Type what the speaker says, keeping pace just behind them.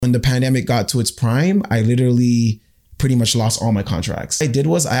when the pandemic got to its prime, I literally pretty much lost all my contracts. What I did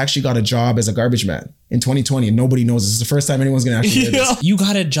was I actually got a job as a garbage man in 2020, and nobody knows this. It's the first time anyone's gonna actually hear this. You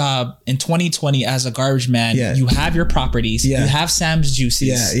got a job in 2020 as a garbage man. Yeah. You have your properties. Yeah. You have Sam's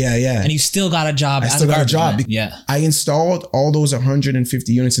Juices. Yeah. And you still got a job. Yeah. I installed all those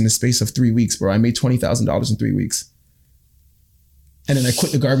 150 units in the space of 3 weeks, bro. I made $20,000 in 3 weeks. And then I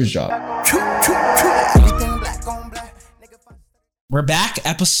quit the garbage job. We're back,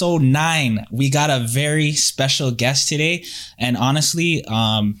 episode 9. We got a very special guest today. And honestly,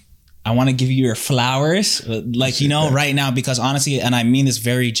 I want to give you your flowers, right now, because honestly, and I mean this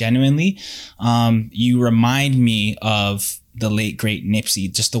very genuinely, you remind me of the late, great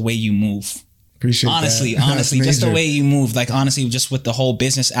Nipsey, just the way you move. Appreciate honestly, just the way you move, like honestly, just with the whole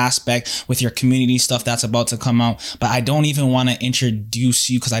business aspect, with your community stuff that's about to come out. But I don't even want to introduce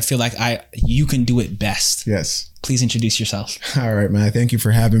you because I feel like you can do it best. Yes. Please introduce yourself. All right, man. Thank you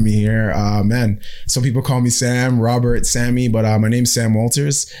for having me here. Man, some people call me Sam, Robert, Sammy, but my name's Sam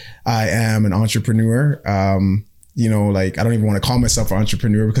Walters. I am an entrepreneur. I don't even want to call myself an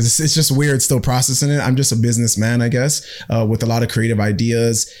entrepreneur because it's just weird still processing it. I'm just a businessman, I guess, with a lot of creative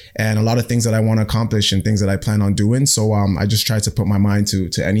ideas and a lot of things that I want to accomplish and things that I plan on doing. So I just try to put my mind to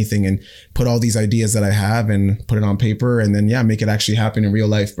anything and put all these ideas that I have and put it on paper and then, make it actually happen in real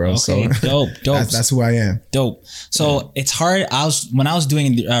life, bro. Okay, so dope. That's who I am. Dope. So It's hard. When I was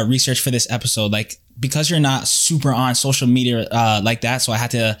doing research for this episode, because you're not super on social media like that, so I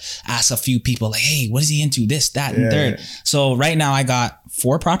had to ask a few people like, hey, what is he into? This, that, and third. Yeah. So right now I got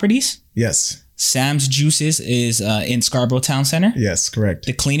 4 properties. Yes. Sam's Juices is in Scarborough Town Center. Yes, correct.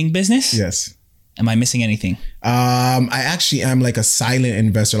 The cleaning business. Yes. Am I missing anything? I actually am like a silent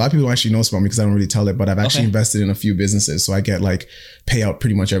investor. A lot of people don't actually know about me because I don't really tell it, but I've actually invested in a few businesses. So I get payout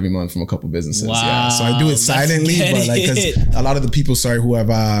pretty much every month from a couple businesses. Wow. Yeah. So I do it silently, but because a lot of the people, who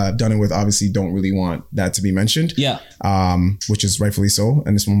I've done it with obviously don't really want that to be mentioned. Yeah. Which is rightfully so.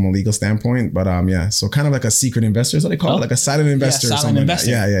 And it's from a legal standpoint, but so kind of like a secret investor is what they call it, like a silent investor. Yeah, silent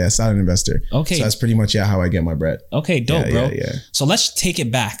investor. Yeah, silent investor. Okay. So that's pretty much how I get my bread. Okay, dope, bro. Yeah. So let's take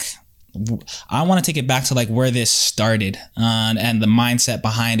it back. I want to take it back to where this started and the mindset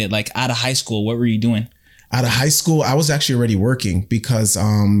behind it. Out of high school, what were you doing? Out of high school, I was actually already working because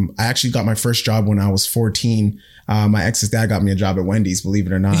I actually got my first job when I was 14. My ex's dad got me a job at Wendy's, believe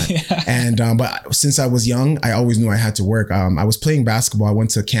it or not. Yeah. And but since I was young, I always knew I had to work. I was playing basketball. I went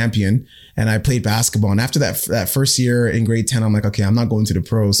to Campion and I played basketball. And after that first year in grade 10, I'm like, okay, I'm not going to the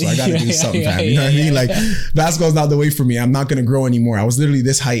pros, so I got to do something, fam. You know what I mean? Basketball's not the way for me. I'm not going to grow anymore. I was literally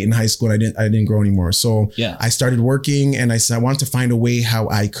this height in high school. And I didn't grow anymore. So I started working and I said I wanted to find a way how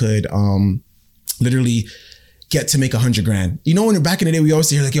I could literally get to make $100,000. You know, when back in the day, we always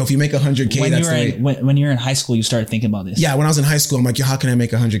hear if you make $100K, when you're in high school, you started thinking about this. Yeah, when I was in high school, I'm like, how can I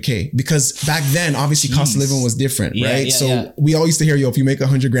make $100K? Because back then, obviously, cost of living was different, right? So we all used to hear, if you make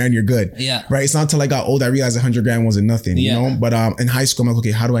 $100,000, you're good. Yeah. Right. It's not until I got old I realized $100,000 wasn't nothing. You know. But in high school, I'm like,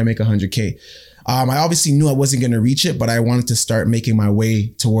 okay, how do I make $100K? I obviously knew I wasn't going to reach it, but I wanted to start making my way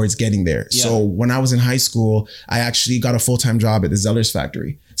towards getting there. Yeah. So when I was in high school, I actually got a full-time job at the Zellers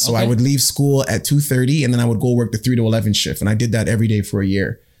factory. So I would leave school at 2:30 and then I would go work the 3 to 11 shift. And I did that every day for a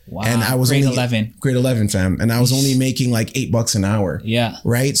year. Wow. And I was grade only 11, fam. And I was only making $8 an hour. Yeah.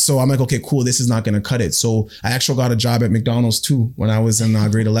 Right. So I'm like, okay, cool. This is not going to cut it. So I actually got a job at McDonald's too when I was in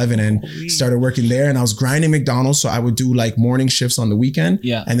grade 11 and started working there. And I was grinding McDonald's. So I would do morning shifts on the weekend.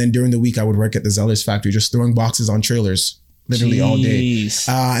 Yeah. And then during the week, I would work at the Zellers factory, just throwing boxes on trailers. Literally all day.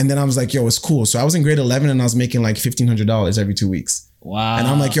 And then I was like, yo, it's cool. So I was in grade 11 and I was making $1,500 every 2 weeks. Wow. And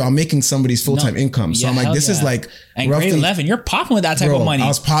I'm like, yo, I'm making somebody's full-time income. So I'm like, this is and grade 11, you're popping with that type of money. I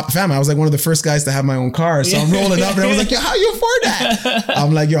was fam. I was one of the first guys to have my own car. So I'm rolling up and I was like, yo, how you afford that?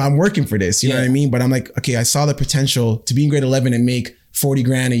 I'm like, yo, I'm working for this. You know what I mean? But I'm like, okay, I saw the potential to be in grade 11 and make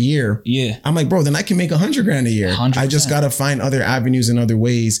 $40,000 a year. Yeah. I'm like, bro, then I can make $100,000 a year. 100%. I just got to find other avenues and other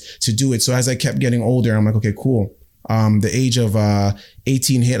ways to do it. So as I kept getting older, I'm like, okay, cool. The age of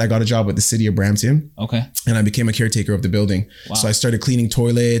 18 hit, I got a job with the city of Brampton. Okay. And I became a caretaker of the building. Wow. So I started cleaning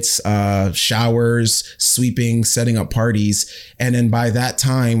toilets, showers, sweeping, setting up parties. And then by that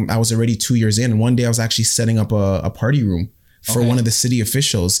time, I was already 2 years in. And one day I was actually setting up a party room for one of the city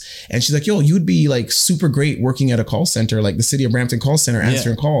officials. And she's like, yo, you'd be super great working at a call center, like the city of Brampton call center,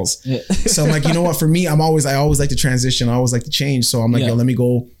 answering calls. Yeah. So I'm like, you know what, for me, I always like to transition. I always like to change. So I'm like, yo, let me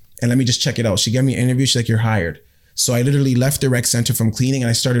go and let me just check it out. She gave me an interview. She's like, you're hired. So I literally left the rec center from cleaning and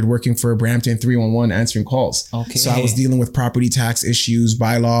I started working for Brampton 311 answering calls. Okay. So I was dealing with property tax issues,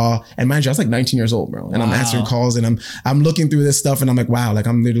 bylaw. And mind you, I was like 19 years old, bro. And I'm answering calls and I'm looking through this stuff and I'm like, wow, like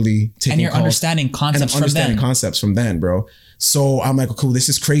I'm literally taking And you're calls. understanding concepts From then, bro. So I'm like, oh, cool, this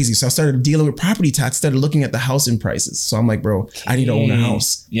is crazy. So I started dealing with property tax, started looking at the housing prices. So I'm like, bro, I need to own a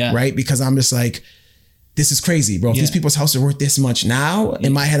house. Yeah. Right? Because I'm just like, this is crazy, bro. If these people's houses are worth this much now,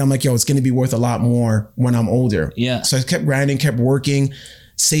 in my head, I'm like, yo, it's going to be worth a lot more when I'm older. Yeah. So I kept grinding, kept working,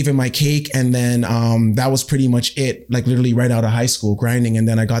 saving my cake. And then that was pretty much it, like literally right out of high school, grinding. And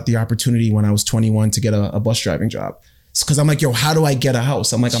then I got the opportunity when I was 21 to get a bus driving job. Because I'm like, yo, how do I get a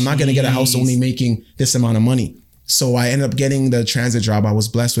house? I'm like, I'm not going to get a house only making this amount of money. So I ended up getting the transit job. I was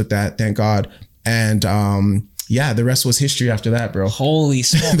blessed with that, thank God. And yeah, the rest was history after that, bro. Holy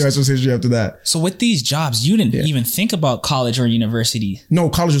smokes. The rest was history after that. So with these jobs, you didn't even think about college or university? No,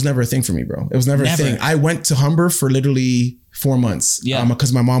 college was never a thing for me, bro. It was never a thing. I went to Humber for literally 4 months. Yeah.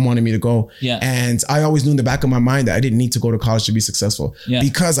 Because my mom wanted me to go. Yeah. And I always knew in the back of my mind that I didn't need to go to college to be successful. Yeah.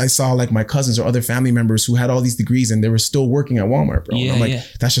 Because I saw like my cousins or other family members who had all these degrees and they were still working at Walmart, bro. Yeah, and I'm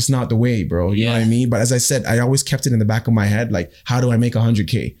like, that's just not the way, bro. You know what I mean? But as I said, I always kept it in the back of my head, like, how do I make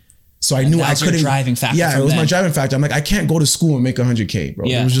 100K? So I knew I couldn't. Your driving factor. Yeah, it was my driving factor. I'm like, I can't go to school and make 100K, bro.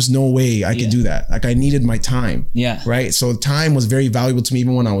 Yeah. There was just no way I could do that. Like I needed my time. Yeah. Right. So time was very valuable to me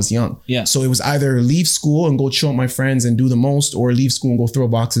even when I was young. Yeah. So it was either leave school and go chill with my friends and do the most, or leave school and go throw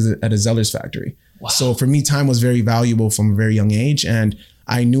boxes at a Zeller's factory. Wow. So for me, time was very valuable from a very young age. And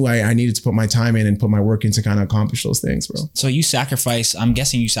I knew I needed to put my time in and put my work in to kind of accomplish those things, bro. So you sacrifice, I'm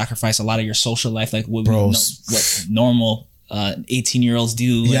guessing you sacrifice a lot of your social life, like what normal 18-year-olds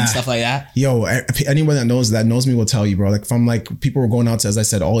do and stuff like that. Yo, anyone that knows me will tell you, bro. Like from like people were going out to, as I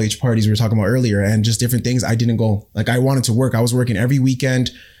said, all age parties we were talking about earlier and just different things. I didn't go. Like I wanted to work. I was working every weekend.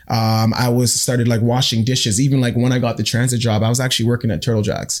 I started like washing dishes. Even like when I got the transit job, I was actually working at Turtle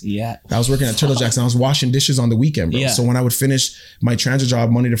Jacks. Yeah. I was working at Turtle Jacks and I was washing dishes on the weekend, bro. Yeah. So when I would finish my transit job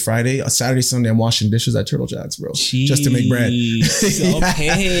Monday to Friday, Saturday, Sunday, I'm washing dishes at Turtle Jacks, bro. Jeez. Just to make bread.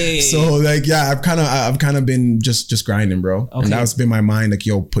 Okay. So like, yeah, I've kind of been just grinding, bro. Okay. And that's been my mind. Like,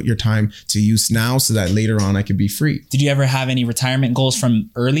 yo, put your time to use now so that later on I could be free. Did you ever have any retirement goals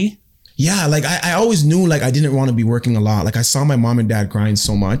from early? Yeah, like I always knew like I didn't want to be working a lot. Like I saw my mom and dad grind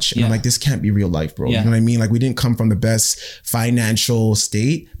so much and I'm like, this can't be real life, bro. You know what I mean? Like we didn't come from the best financial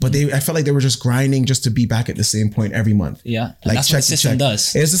state, but I felt like they were just grinding just to be back at the same point every month. Yeah. Like that's what the system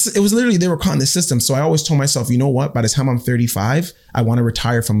does. It was literally, they were caught in the system. So I always told myself, you know what? By the time I'm 35, I want to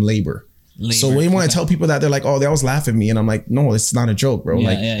retire from labor. So when I tell people that, they're like, oh, they always laugh at me. And I'm like, no, it's not a joke, bro.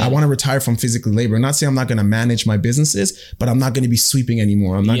 I want to retire from physical labor. I'm not saying I'm not going to manage my businesses, but I'm not going to be sweeping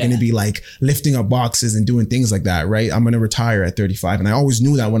anymore. I'm not going to be like lifting up boxes and doing things like that, right? I'm going to retire at 35. And I always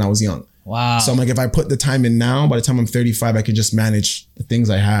knew that when I was young. Wow. So I'm like, if I put the time in now, by the time I'm 35, I can just manage the things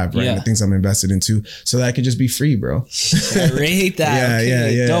I have, right? And the things I'm invested into so that I can just be free, bro. I rate that.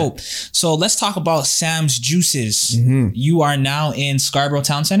 Yeah. Dope. So let's talk about Sam's Juices. Mm-hmm. You are now in Scarborough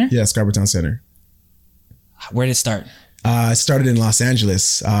Town Center? Yeah, Scarborough Town Center. Where did it start? I started in Los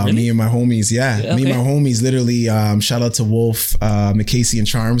Angeles. Really? Me and my homies. Yeah. Okay. Me and my homies literally, shout out to Wolf, McCasey and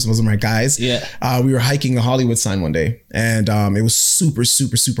Charms. Those are my guys. Yeah. We were hiking the Hollywood sign one day and it was super,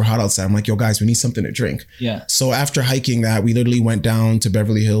 super, super hot outside. I'm like, yo guys, we need something to drink. Yeah. So after hiking that, we literally went down to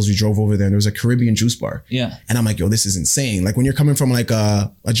Beverly Hills. We drove over there and there was a Caribbean juice bar. Yeah. And I'm like, yo, this is insane. Like when you're coming from like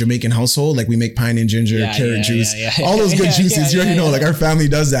a Jamaican household, like we make pine and ginger, carrot juice, all those good juices. You already know, like our family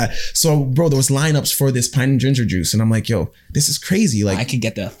does that. So bro, there was lineups for this pine and ginger juice. And I'm like, yo, this is crazy. Like I can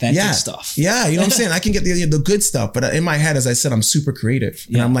get the authentic stuff. Yeah, you know what I'm saying? I can get the good stuff. But in my head, as I said, I'm super creative.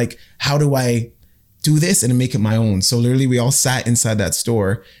 And I'm like, how do I do this and make it my own? So literally we all sat inside that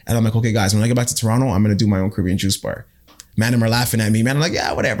store and I'm like, okay guys, when I get back to Toronto, I'm going to do my own Caribbean juice bar. Man, them are laughing at me, man. I'm like,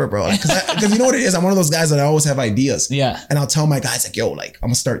 yeah, whatever, bro. Because you know what it is? I'm one of those guys that I always have ideas. Yeah. And I'll tell my guys like, yo, like I'm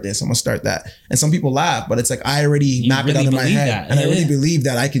gonna start this, I'm gonna start that. And some people laugh, but it's like, I already mapped it out in my head. And I really believe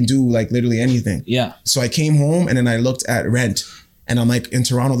that I can do like literally anything. Yeah. So I came home and then I looked at rent and I'm like, in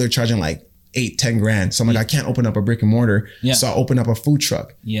Toronto, they're charging like 8-10 grand. So I'm like, I can't open up a brick and mortar. Yeah. So I open up a food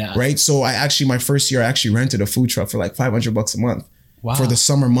truck. Yeah. Right. So my first year, I actually rented a food truck for like $500 a month. Wow. For the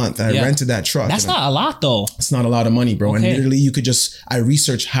summer month. And I rented that truck. That's not a lot though. It's not a lot of money, bro. Okay. And literally I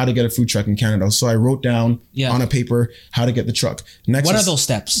researched how to get a food truck in Canada. So I wrote down on a paper how to get the truck. Next, what are those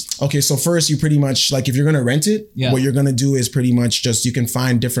steps? Okay, so first you pretty much, like if you're going to rent it, what you're going to do is pretty much just, you can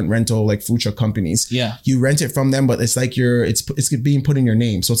find different rental like food truck companies. Yeah. You rent it from them, but it's like it's being put in your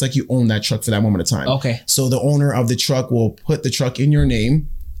name. So it's like you own that truck for that moment of time. Okay. So the owner of the truck will put the truck in your name.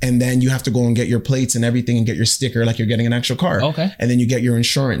 And then you have to go and get your plates and everything and get your sticker like you're getting an actual car. Okay. And then you get your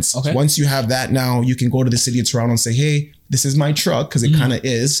insurance. Okay. Once you have that, now you can go to the city of Toronto and say, hey, this is my truck, because it kind of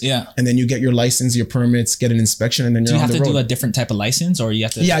is. Yeah. And then you get your license, your permits, get an inspection, and then you're on the road. Do you have to do a different type of license, or you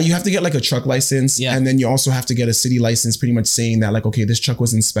have to? Yeah, you have to get like a truck license. Yeah. And then you also have to get a city license, pretty much saying that like, okay, this truck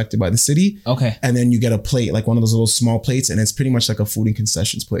was inspected by the city. Okay. And then you get a plate, like one of those little small plates, and it's pretty much like a food and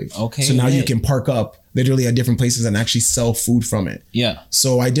concessions plate. Okay. So now you can park up literally at different places and actually sell food from it. Yeah.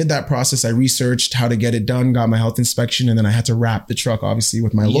 So I did that process. I researched how to get it done, got my health inspection, and then I had to wrap the truck obviously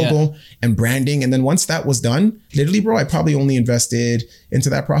with my logo and branding. And then once that was done, literally, bro, I probably only invested into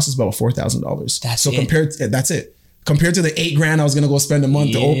that process about $4,000. That's it. Compared to the $8,000 I was gonna go spend a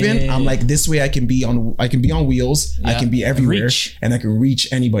month to open, I'm like, this way I can be on wheels, I can be everywhere, and I can reach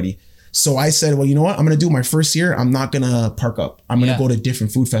anybody. So I said, well, you know what? I'm going to do my first year. I'm not going to park up. I'm going to go to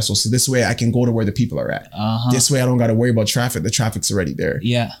different food festivals. So this way I can go to where the people are at. This way I don't got to worry about traffic. The traffic's already there.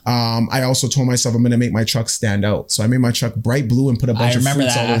 Yeah. I also told myself I'm going to make my truck stand out. So I made my truck bright blue and put a bunch of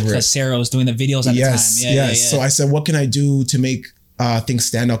fruits all over it. Because Sarah was doing the videos at the time. Yes. So I said, what can I do to make things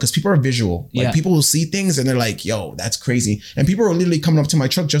stand out? Because people are visual. Like people will see things and they're like, yo, that's crazy. And people are literally coming up to my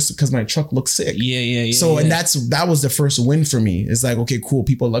truck just because my truck looks sick. So and that was the first win for me. It's like, okay, cool.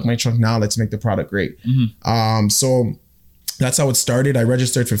 People like my truck now. Let's make the product great. So that's how it started. I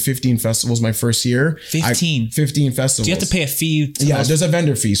registered for 15 festivals my first year. 15 festivals. Do you have to pay a fee? There's a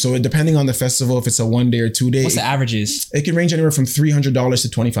vendor fee. So depending on the festival, if it's a 1 day or 2 day. What's the averages? It can range anywhere from $300 to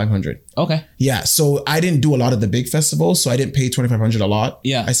 $2,500. Okay. Yeah. So I didn't do a lot of the big festivals. So I didn't pay $2,500 a lot.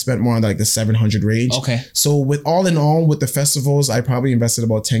 Yeah. I spent more on like the 700 range. Okay. So with all in all, with the festivals, I probably invested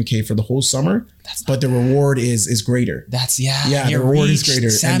about 10K for the whole summer. But the reward is greater. The reward is greater.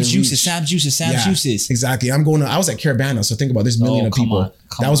 Sam's Juices. Exactly. I was at Caravana. So think about this million of people.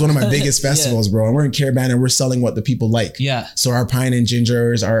 That was one of my biggest festivals, bro. And we're in Caravana and we're selling what the people like. Yeah. So our pine and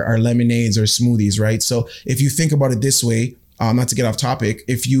gingers, our lemonades, our smoothies, right? So if you think about it this way, not to get off topic,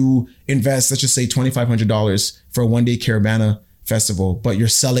 if you invest, let's just say $2,500 for a 1 day Caravana festival, but you're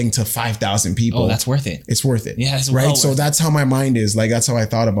selling to 5,000 people. Oh, that's worth it. It's worth it. Yeah, it's right. So that's how my mind is. Like, that's how I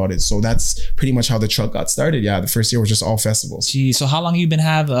thought about it. So that's pretty much how the truck got started. Yeah. The first year was just all festivals. Gee, so how long have you been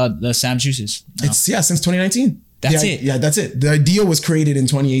have the Sam's Juices now? It's since 2019. That's it. Yeah, that's it. The idea was created in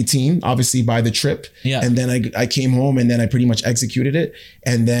 2018, obviously by the trip. Yeah. And then I came home and then I pretty much executed it.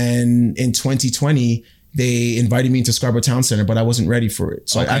 And then in 2020, they invited me into Scarborough Town Center, but I wasn't ready for it.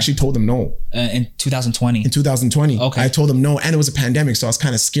 So I actually told them no. In 2020? In 2020. Okay. I told them no. And it was a pandemic, so I was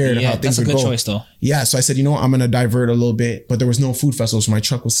kind of scared of how things would go. That's a good choice, though. Yeah. So I said, you know what? I'm going to divert a little bit. But there was no food festival, so my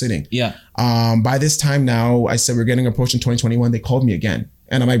truck was sitting. Yeah. By this time now, I said, we're getting approached in 2021. They called me again.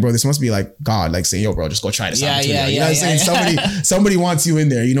 And I'm like, bro, this must be like God, like saying, yo, bro, just go try this out. You know what I'm saying? Somebody wants you in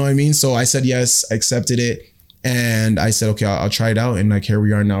there. You know what I mean? So I said yes, I accepted it. And I said, okay, I'll try it out. And like, here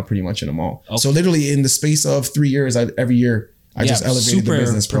we are now pretty much in the mall. Okay. So literally in the space of 3 years, every year, I just elevated the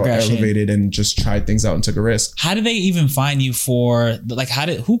business, bro. Elevated and just tried things out and took a risk. How did they even find you for, like,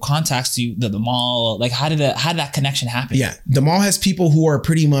 who contacts you, the mall? Like, how did that connection happen? Yeah. The mall has people who are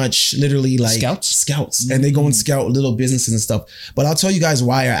pretty much literally like scouts. Mm-hmm. And they go and scout little businesses and stuff. But I'll tell you guys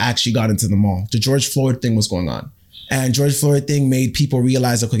why I actually got into the mall. The George Floyd thing was going on. And George Floyd thing made people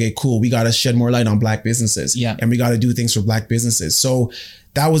realize, like, okay, cool, we got to shed more light on Black businesses. Yeah. And we got to do things for Black businesses. So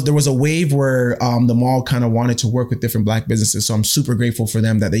there was a wave where the mall kind of wanted to work with different Black businesses. So I'm super grateful for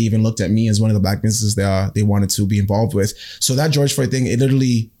them that they even looked at me as one of the Black businesses they wanted to be involved with. So that George Floyd thing, it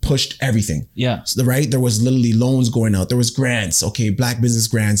literally pushed everything. Yeah. So, right. There was literally loans going out. There was grants. Okay. Black business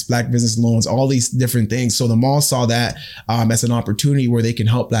grants, Black business loans, all these different things. So the mall saw that as an opportunity where they can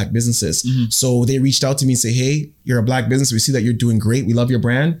help Black businesses. Mm-hmm. So they reached out to me and say, hey, you're a Black business. We see that you're doing great. We love your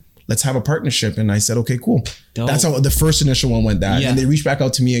brand. Let's have a partnership. And I said, okay, cool. Dope. That's how the first initial one went down. Yeah. And they reached back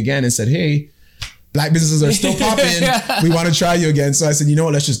out to me again and said, hey, Black businesses are still popping. We want to try you again. So I said, you know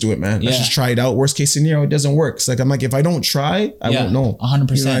what? Let's just do it, man. Let's just try it out. Worst case scenario, it doesn't work. It's like, I'm like, if I don't try, I won't know.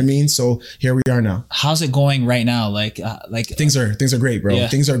 100%. You know what I mean? So here we are now. How's it going right now? Like things are great, bro. Yeah.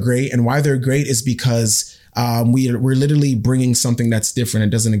 Things are great. And why they're great is because we're literally bringing something that's different. It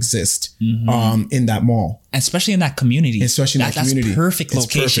doesn't exist in that mall. Especially in that community. Especially in that community. That's perfect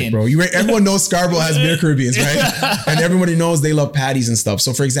location. It's perfect, bro. Everyone knows Scarborough has beer Caribbeans, right? And everybody knows they love patties and stuff.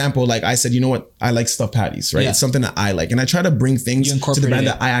 So for example, like I said, you know what? I like stuffed patties, right? Yeah. It's something that I like. And I try to bring things to the brand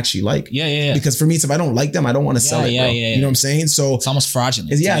that I actually like. Yeah. Because for me, if I don't like them, I don't want to sell it, bro. You know what I'm saying? So it's almost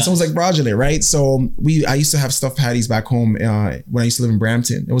fraudulent. It's almost like fraudulent, right? So I used to have stuffed patties back home when I used to live in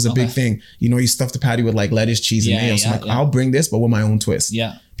Brampton. It was a big thing. You know, you stuff the patty with like lettuce, cheese, and mayo. So I'm like, I'll bring this, but with my own twist.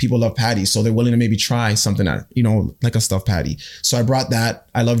 Yeah. People love patties, so they're willing to maybe try something that, you know, like a stuffed patty. So I brought that.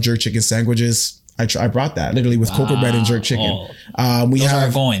 I love jerk chicken sandwiches. I brought that literally with cocoa bread and jerk chicken. Those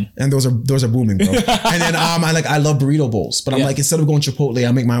are going, and those are booming, bro. And then I love burrito bowls, but I'm like, instead of going Chipotle,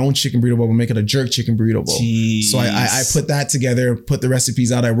 I make my own chicken burrito bowl. I make it a jerk chicken burrito bowl. Jeez. So I put that together, put the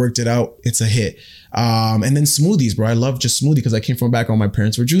recipes out, I worked it out. It's a hit. And then smoothies, bro. I love just smoothie because I came from a background. My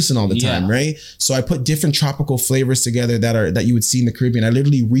parents were juicing all the time, right? So I put different tropical flavors together that you would see in the Caribbean. I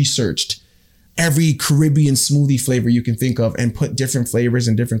literally researched every Caribbean smoothie flavor you can think of and put different flavors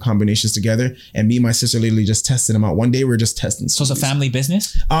and different combinations together. And me and my sister literally just tested them out. One day we were just testing smoothies. So it's a family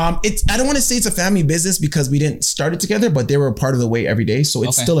business? I don't want to say it's a family business because we didn't start it together, but they were a part of the way every day. So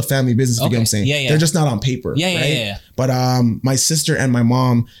it's still a family business, if you get what I'm saying. Yeah. They're just not on paper. Yeah. But my sister and my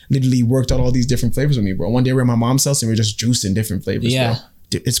mom literally worked out all these different flavors with me, bro. One day we were at my mom's house and we were just juicing different flavors, bro.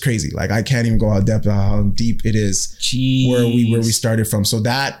 It's crazy. Like I can't even go how deep it is. Jeez. where we started from. So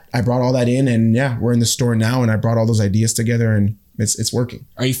that I brought all that in, and we're in the store now, and I brought all those ideas together, and it's working.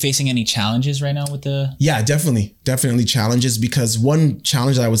 Are you facing any challenges right now with the? Yeah, definitely challenges, because one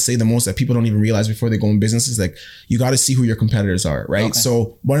challenge that I would say the most that people don't even realize before they go in business is like, you got to see who your competitors are, right? Okay.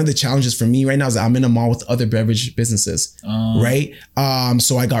 So one of the challenges for me right now is that I'm in a mall with other beverage businesses, right?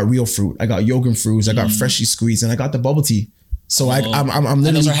 So I got Real Fruit, I got Yogurt Fruits, I got Freshly Squeezed, and I got the bubble tea. So I'm literally,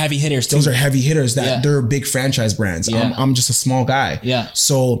 and those are heavy hitters too. Those are heavy hitters that they're big franchise brands. I'm just a small guy.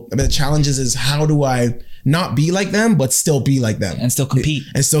 So the challenge is how do I not be like them, but still be like them and still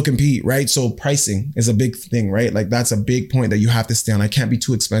compete, right? So pricing is a big thing, right? Like that's a big point that you have to stay on. I can't be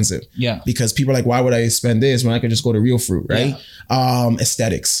too expensive. Because people are like, why would I spend this when I could just go to Real Fruit, right?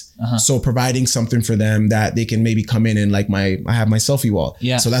 Aesthetics. So providing something for them that they can maybe come in and like I have my selfie wall.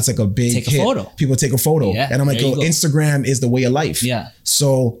 So that's like a big take a photo. People take a photo. And I'm like, Instagram is the way of life.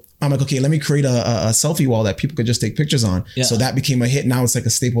 So I'm like, okay, let me create a selfie wall that people could just take pictures on. So that became a hit. Now it's like a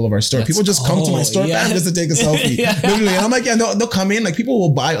staple of our store. People just come to my store just to take a selfie. Literally. And I'm like, they'll come in. Like people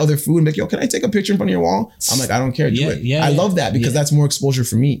will buy other food and be like, yo, can I take a picture in front of your wall? I'm like, I don't care. Do it. I love that because that's more exposure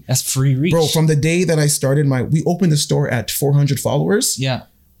for me. That's free reach. Bro, from the day that I started we opened the store at 400 followers.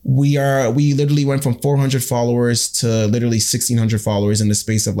 We literally went from 400 followers to literally 1,600 followers in the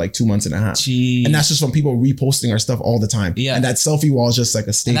space of like 2 months and a half. Jeez. And that's just from people reposting our stuff all the time. And that selfie wall is just like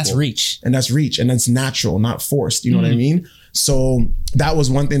a staple. And that's reach. And that's natural, not forced. You know what I mean? So that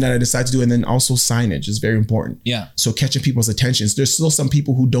was one thing that I decided to do. And then also signage is very important. So catching people's attentions. There's still some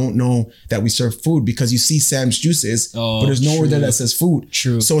people who don't know that we serve food because you see Sam's Juices, but there's nowhere there that says food.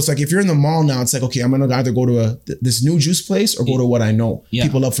 So it's like, if you're in the mall now, it's like, okay, I'm going to either go to this new juice place or go to what I know.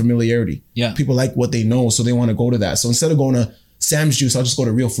 People love familiarity. People like what they know. So they want to go to that. So instead of going to Sam's Juice, I'll just go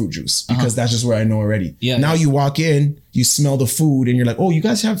to Real Fruit Juice because that's just where I know already. Now you walk in, you smell the food and you're like, oh, you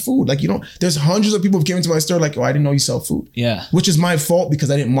guys have food. Like, there's hundreds of people who came into my store like, oh, I didn't know you sell food. Which is my fault because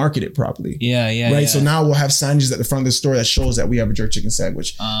I didn't market it properly. Right. So now we'll have signages at the front of the store that shows that we have a jerk chicken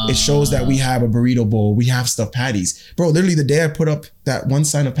sandwich. It shows that we have a burrito bowl. We have stuffed patties. Bro, literally the day I put up that one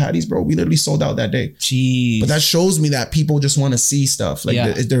sign of patties, bro, we literally sold out that day. Jeez. But that shows me that people just want to see stuff. Like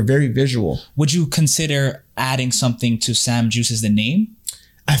they're very visual. Would you consider adding something to Sam Juice as the name?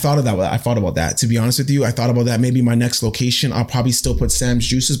 I thought about that. To be honest with you, I thought about that. Maybe my next location, I'll probably still put Sam's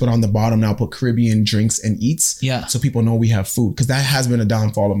Juices, but on the bottom now I'll put Caribbean Drinks and Eats. So people know we have food, because that has been a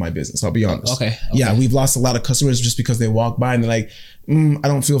downfall of my business. I'll be honest. Okay. Yeah, we've lost a lot of customers just because they walk by and they're like, I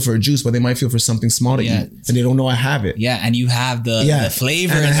don't feel for a juice, but they might feel for something small to eat, and they don't know I have it. And you have the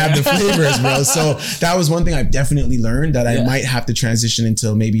flavor. And I have the flavors, bro. So that was one thing I've definitely learned that I might have to transition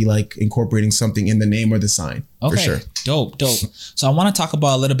into, maybe like incorporating something in the name or the sign. For sure. Dope. So I want to talk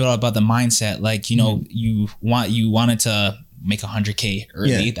about a little bit about the mindset. Like, you wanted to make 100K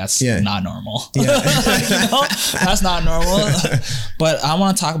early. That's not normal. That's not normal. But I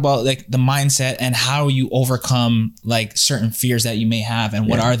want to talk about like the mindset and how you overcome like certain fears that you may have, and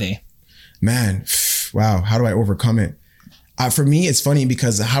what are they? Man, wow. How do I overcome it? For me, it's funny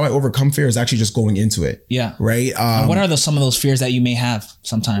because how I overcome fear is actually just going into it. Right. What are some of those fears that you may have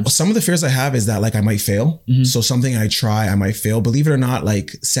sometimes? Well, some of the fears I have is that like I might fail. So something I try, I might fail. Believe it or not,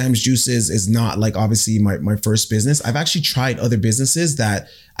 like Sam's Juices is not like obviously my first business. I've actually tried other businesses that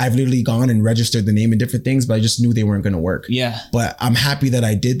I've literally gone and registered the name and different things, but I just knew they weren't going to work. But I'm happy that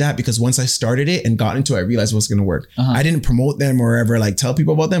I did that, because once I started it and got into it, I realized it was going to work. I didn't promote them or ever like tell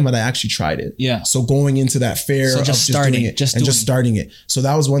people about them, but I actually tried it. So going into that fear of just starting it. So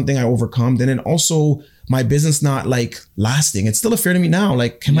that was one thing I overcome. And then also my business not like lasting. It's still a fear to me now.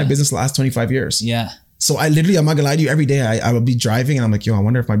 Like, can my business last 25 years? So I'm not gonna lie to you, every day I would be driving and I'm like, yo, I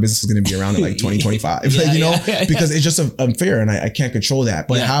wonder if my business is gonna be around in like 2025, because it's just unfair and I can't control that.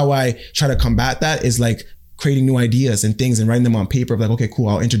 But how I try to combat that is like creating new ideas and things and writing them on paper of like, okay, cool,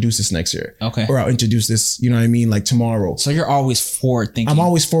 I'll introduce this next year. Okay. Or I'll introduce this, you know what I mean? Like tomorrow. So you're always forward thinking. I'm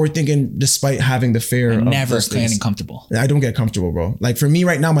always forward thinking despite having the fear of never those getting things. comfortable. I don't get comfortable, bro. Like for me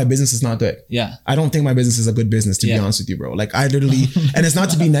right now, my business is not good. Yeah. I don't think my business is a good business, to be honest with you, bro. Like I literally, and it's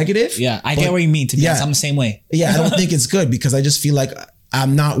not to be negative. Yeah. I get what you mean, to be honest. I'm the same way. Yeah. I don't think it's good because I just feel like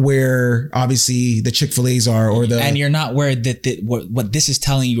I'm not where obviously the Chick-fil-A's are or the. And you're not where what this is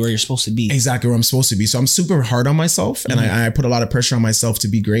telling you where you're supposed to be. Exactly where I'm supposed to be. So I'm super hard on myself and I put a lot of pressure on myself to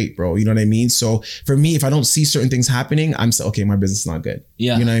be great, bro. You know what I mean? So for me, if I don't see certain things happening, I'm so, okay, my business is not good.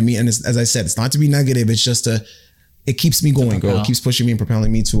 Yeah. You know what I mean? And it's, as I said, it's not to be negative. It's just it keeps me going, bro. It keeps pushing me and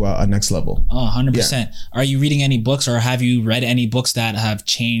propelling me to a next level. Oh, 100%. Yeah. Are you reading any books or have you read any books that have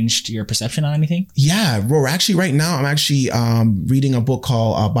changed your perception on anything? Yeah, bro. Actually, right now, I'm actually reading a book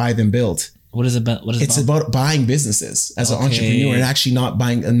called Buy Then Build. What is it about? It's about buying businesses as an entrepreneur and actually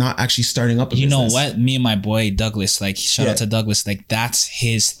not actually starting up a business. You know what? Me and my boy Douglas, like shout out to Douglas, like that's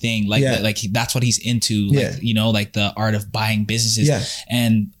his thing. Like, like that's what he's into. Like, you know, like the art of buying businesses. Yeah.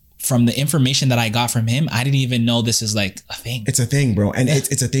 And from the information that I got from him, I didn't even know this is like a thing. It's a thing, bro. And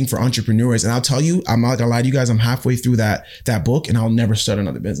it's a thing for entrepreneurs. And I'll tell you, I'm not gonna lie to you guys, I'm halfway through that book and I'll never start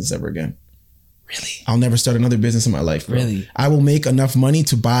another business ever again. Really? I'll never start another business in my life, bro. Really? I will make enough money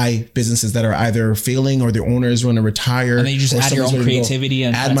to buy businesses that are either failing or their owners want to retire. And then you just add your own creativity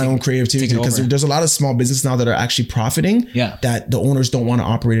and add my own creativity because there's a lot of small businesses now that are actually profiting that the owners don't want to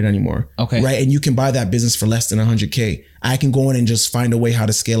operate it anymore. Okay. Right. And you can buy that business for less than 100K. I can go in and just find a way how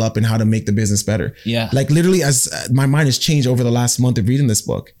to scale up and how to make the business better. Yeah. Like literally as my mind has changed over the last month of reading this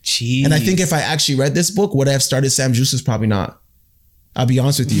book. Jeez. And I think if I actually read this book, would I have started Sam Juices? Probably not. I'll be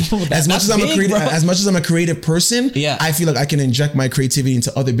honest with you. As much as I'm a creative person, I feel like I can inject my creativity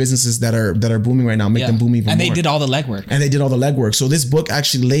into other businesses that are booming right now, make them boom even more. And they did all the legwork. So this book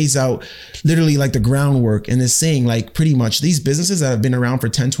actually lays out literally like the groundwork and is saying like pretty much these businesses that have been around for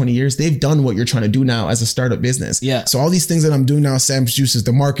 10, 20 years, they've done what you're trying to do now as a startup business. Yeah. So all these things that I'm doing now, Sam's Juices,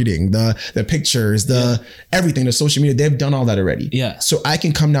 the marketing, the pictures, everything, the social media, they've done all that already. Yeah. So I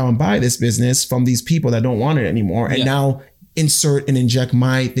can come now and buy this business from these people that don't want it anymore. And now insert and inject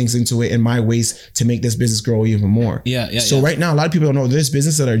my things into it and my ways to make this business grow even more. So right now, a lot of people don't know there's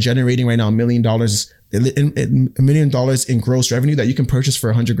businesses that are generating right now $1 million in gross revenue that you can purchase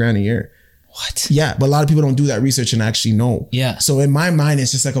for $100,000 a year. What? Yeah. But a lot of people don't do that research and actually know. Yeah. So in my mind,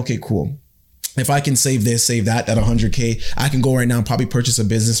 it's just like, okay, cool. If I can save this, save that, at 100K, I can go right now and probably purchase a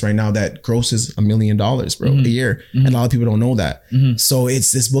business right now that grosses $1 million, bro, a year. And a lot of people don't know that. So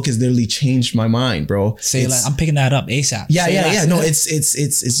this book has literally changed my mind, bro. I'm picking that up ASAP. Yeah. No,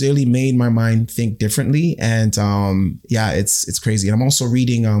 it's really made my mind think differently. And it's crazy. And I'm also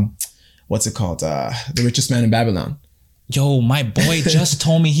reading what's it called? The Richest Man in Babylon. Yo, my boy just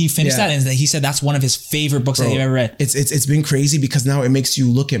told me he finished that and he said that's one of his favorite books that he's ever read. It's been crazy because now it makes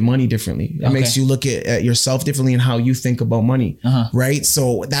you look at money differently. It makes you look at yourself differently and how you think about money. Right.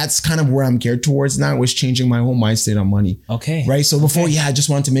 So that's kind of where I'm geared towards now, is changing my whole mindset on money. Okay. Right. So before, I just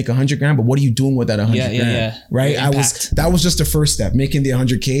wanted to make $100,000, but what are you doing with that $100,000? Right. That was just the first step, making the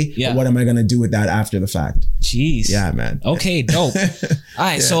 100K. But what am I going to do with that after the fact? Jeez. Yeah, man. Okay. Dope. All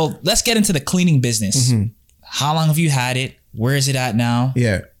right. So let's get into the cleaning business. How long have you had it? Where is it at now?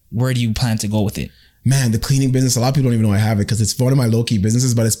 Yeah. Where do you plan to go with it? Man, the cleaning business, a lot of people don't even know I have it because it's one of my low-key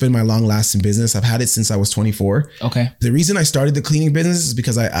businesses, but it's been my long-lasting business. I've had it since I was 24. Okay. The reason I started the cleaning business is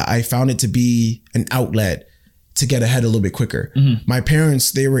because I found it to be an outlet to get ahead a little bit quicker. My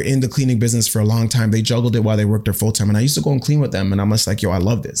parents, they were in the cleaning business for a long time. They juggled it while they worked their full time. And I used to go and clean with them. And I'm just like, yo, I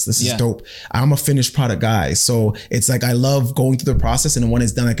love this. This is dope. I'm a finished product guy. So it's like, I love going through the process. And then when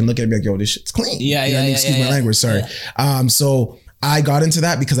it's done, I can look at it and be like, yo, this shit's clean. Excuse my language. Sorry. So I got into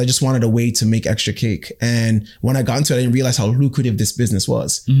that because I just wanted a way to make extra cake. And when I got into it, I didn't realize how lucrative this business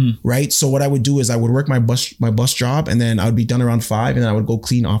was. Right. So what I would do is I would work my bus job and then I would be done around 5 and then I would go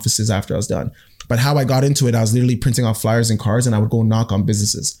clean offices after I was done. But how I got into it, I was literally printing off flyers and cards and I would go knock on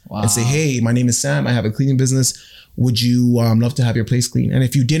businesses and say, hey, my name is Sam. I have a cleaning business. Would you love to have your place clean? And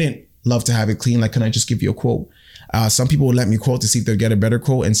if you didn't love to have it clean, like, can I just give you a quote? Some people would let me quote to see if they'd get a better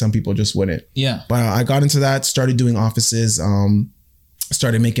quote and some people just wouldn't. Yeah. But I got into that, started doing offices,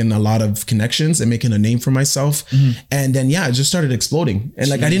 started making a lot of connections and making a name for myself. And then, it just started exploding. And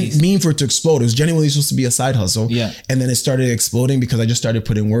like, I didn't mean for it to explode. It was genuinely supposed to be a side hustle. Yeah. And then it started exploding because I just started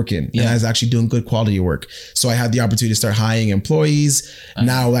putting work in and I was actually doing good quality work. So I had the opportunity to start hiring employees.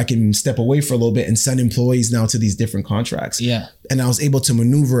 Now I can step away for a little bit and send employees now to these different contracts. Yeah. And I was able to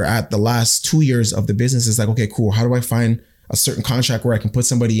maneuver at the last 2 years of the business. It's like, okay, cool. How do I find a certain contract where I can put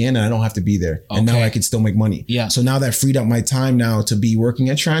somebody in and I don't have to be there. And now I can still make money. Yeah. So now that freed up my time now to be working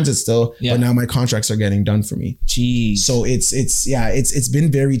at Transit still, but now my contracts are getting done for me. Jeez. So it's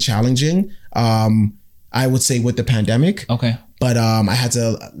been very challenging. I would say with the pandemic. Okay. But I had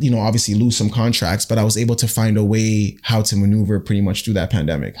to, obviously lose some contracts, but I was able to find a way how to maneuver pretty much through that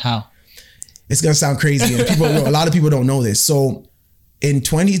pandemic. How? It's going to sound crazy. And a lot of people don't know this. So in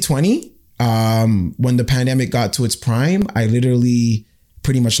 2020, when the pandemic got to its prime, I literally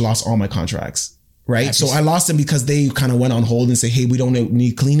pretty much lost all my contracts. Right. So I lost them because they kind of went on hold and say, hey, we don't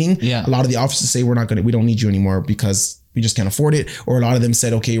need cleaning. Yeah. A lot of the offices say we don't need you anymore because we just can't afford it. Or a lot of them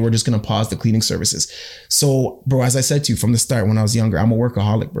said, okay, we're just going to pause the cleaning services. So, bro, as I said to you from the start, when I was younger, I'm a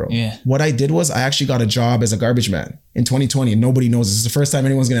workaholic, bro. Yeah. What I did was I actually got a job as a garbage man in 2020. And nobody knows this. This is the first time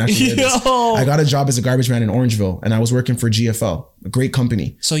anyone's going to actually hear this. I got a job as a garbage man in Orangeville and I was working for GFL, a great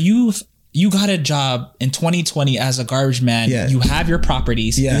company. So you got a job in 2020 as a garbage man. Yeah. You have your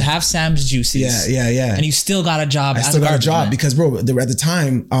properties. Yeah. You have Sam's Juices. Yeah. And you still got a job as a garbage man. I still got a job because, bro, at the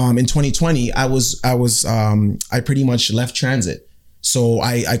time, in 2020, I pretty much left Transit. So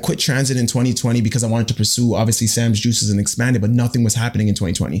I quit Transit in 2020 because I wanted to pursue obviously Sam's Juices and expand it, but nothing was happening in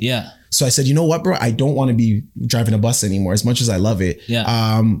 2020. Yeah. So I said, you know what, bro? I don't want to be driving a bus anymore as much as I love it. Yeah.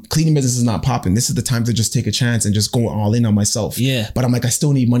 Cleaning business is not popping. This is the time to just take a chance and just go all in on myself. Yeah. But I'm like, I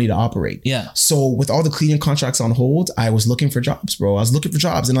still need money to operate. Yeah. So with all the cleaning contracts on hold, I was looking for jobs, bro. I was looking for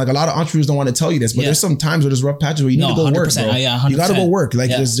jobs. And like a lot of entrepreneurs don't want to tell you this, but there's some times where there's rough patches where you need to go work, bro. Yeah, 100%. You got to go work. Like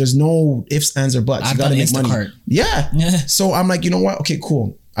there's no ifs, ands, or buts. You got to make money. Yeah. So I'm like, you know what? Okay,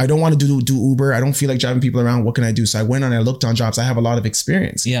 cool. I don't want to do Uber. I don't feel like driving people around. What can I do? So I went on and I looked on jobs. I have a lot of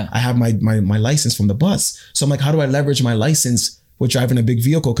experience. Yeah. I have my license from the bus. So I'm like, how do I leverage my license with driving a big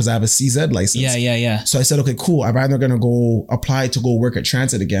vehicle? Because I have a CZ license. Yeah. So I said, okay, cool. I'm either going to go apply to go work at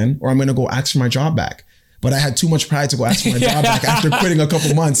Transit again, or I'm going to go ask for my job back. But I had too much pride to go ask for my job back after quitting a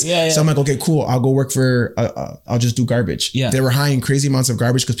couple months. So I'm like, okay, cool. I'll go work for, I'll just do garbage. Yeah. They were hiring crazy amounts of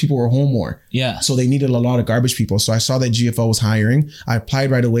garbage because people were home more. Yeah. So they needed a lot of garbage people. So I saw that GFL was hiring. I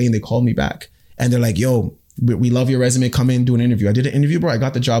applied right away and they called me back. And they're like, yo, we love your resume. Come in, do an interview. I did an interview, bro. I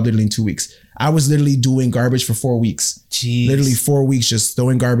got the job literally in 2 weeks. I was literally doing garbage for 4 weeks. Jeez. Literally 4 weeks just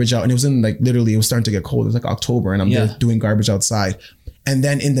throwing garbage out. And it was it was starting to get cold. It was like October and I'm there doing garbage outside. And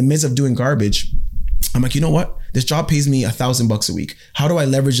then in the midst of doing garbage, I'm like, you know what? This job pays me $1,000 a week. How do I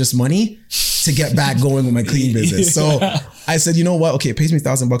leverage this money to get back going with my clean business? So I said, you know what? Okay, it pays me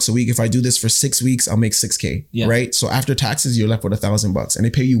 $1,000 a week. If I do this for 6 weeks, I'll make $6K. Yeah. Right. So after taxes, you're left with $1,000 and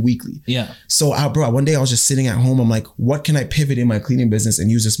they pay you weekly. Yeah. So bro, one day I was just sitting at home. I'm like, what can I pivot in my cleaning business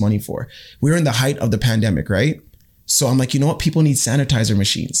and use this money for? We were in the height of the pandemic, right? So I'm like, you know what? People need sanitizer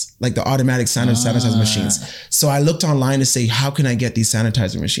machines, like the automatic sanitizer machines. So I looked online to say, how can I get these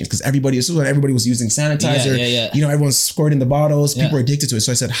sanitizer machines? Because everybody was using sanitizer. You know, everyone's squirting the bottles. People are addicted to it.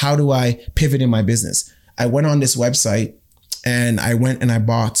 So I said, how do I pivot in my business? I went on this website and I went and I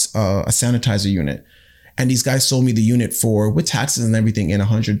bought a sanitizer unit. And these guys sold me the unit with taxes and everything in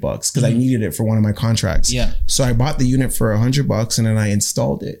 $100 because I needed it for one of my contracts. Yeah. So I bought the unit for $100 and then I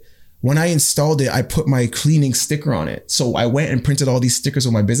installed it. When I installed it, I put my cleaning sticker on it. So I went and printed all these stickers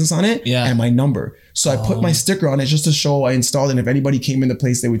with my business on it and my number. So I put my sticker on it just to show I installed it. And if anybody came in the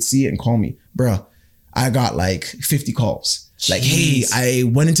place, they would see it and call me. Bruh, I got like 50 calls. Jeez. Like, hey, I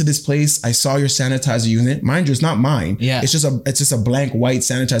went into this place. I saw your sanitizer unit. Mind you, it's not mine. Yeah. It's just a blank white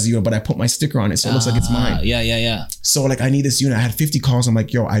sanitizer unit, but I put my sticker on it. So it looks like it's mine. Yeah. So like, I need this unit. I had 50 calls. I'm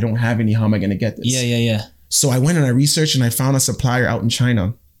like, yo, I don't have any. How am I going to get this? Yeah. So I went and I researched and I found a supplier out in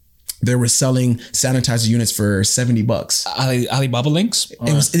China. They were selling sanitizer units for $70. Alibaba links?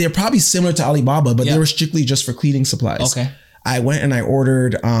 They're probably similar to Alibaba, but they were strictly just for cleaning supplies. Okay. I went and I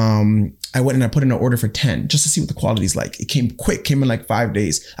ordered, I put in an order for 10 just to see what the quality is like. It came quick, came in like 5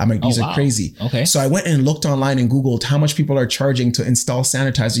 days. I'm like, these are crazy. Okay. So I went and looked online and Googled how much people are charging to install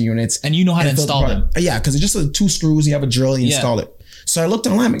sanitizer units. And you know how to install them? Yeah, because it's just 2 screws, you have a drill, you install it. So I looked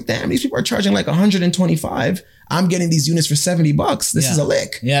online, I'm like, damn, these people are charging like $125. I'm getting these units for $70. This is a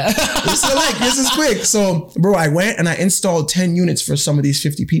lick. Yeah. This is a lick. This is quick. So, bro, I went and I installed 10 units for some of these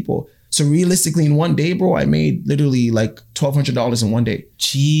 50 people. So realistically, in one day, bro, I made literally like $1,200 in one day.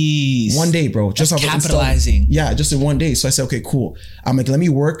 Jeez. One day, bro. Just off capitalizing. Yeah, just in one day. So I said, okay, cool. I'm like, let me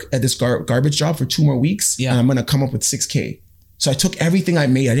work at this garbage job for 2 more weeks. Yeah. And I'm going to come up with $6K. So I took everything I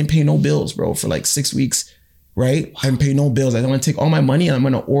made. I didn't pay no bills, bro, for like 6 weeks. Right? I didn't pay no bills. I'm going to take all my money and I'm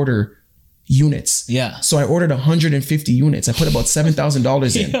going to order units. Yeah. So I ordered 150 units. I put about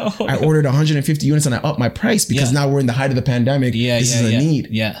 $7,000 in. I ordered 150 units and I upped my price because now we're in the height of the pandemic. This is a need.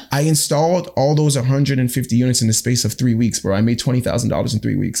 Yeah. I installed all those 150 units in the space of 3 weeks, bro. I made $20,000 in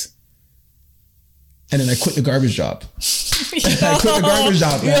 3 weeks. And then I quit the garbage job. I quit the garbage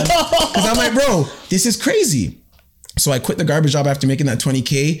job, man. Because I'm like, bro, this is crazy. So I quit the garbage job after making that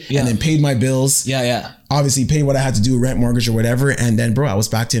 20K and then paid my bills. Yeah. Obviously paid what I had to do, rent, mortgage or whatever. And then, bro, I was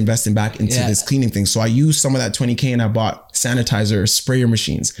back to investing back into this cleaning thing. So I used some of that 20K and I bought sanitizer, sprayer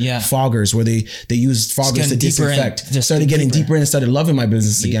machines, foggers, where they used foggers to disinfect. Started getting deeper in and started loving my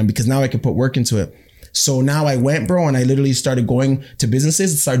business again because now I could put work into it. So now I went, bro, and I literally started going to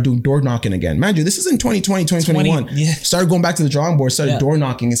businesses and started doing door knocking again. Mind you, this is in 2020, 2021. Started going back to the drawing board, started door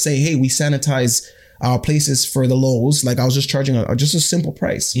knocking and saying, hey, we sanitize places for the Lowe's. Like I was just charging just a simple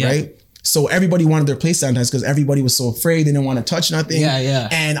price, right? So everybody wanted their place sanitized because everybody was so afraid. They didn't want to touch nothing.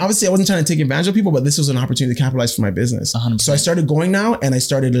 And obviously I wasn't trying to take advantage of people, but this was an opportunity to capitalize for my business. 100%. So I started going now and I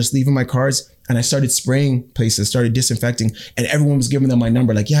started just leaving my cards and I started spraying places, started disinfecting, and everyone was giving them my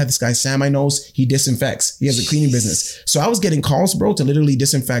number. Like, yeah, this guy Sam I knows, he disinfects. He has a cleaning business. So I was getting calls, bro, to literally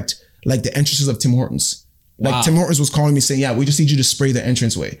disinfect like the entrances of Tim Hortons. Like Tim Hortons was calling me saying, yeah, we just need you to spray the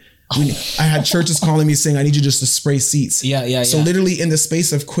entranceway. I had churches calling me saying, I need you just to spray seats. So literally in the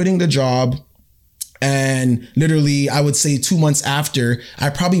space of quitting the job and literally I would say 2 months after, I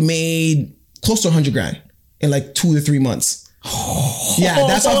probably made close to 100 grand in like 2 to 3 months.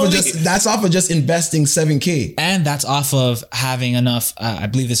 That's off of just investing 7K. And that's off of having enough, I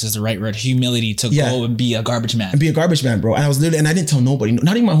believe this is the right word, humility to go and be a garbage man. And be a garbage man, bro. And I was literally, and I didn't tell nobody,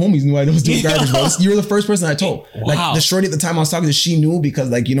 not even my homies knew I was doing garbage, bro. You were the first person I told. Like the shorty at the time I was talking to, she knew because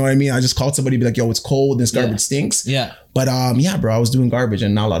like, you know what I mean? I just called somebody, be like, yo, it's cold, this garbage stinks. But bro, I was doing garbage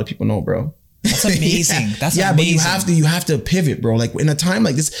and not a lot of people know, bro. That's amazing. That's amazing. But you have to pivot, bro. Like in a time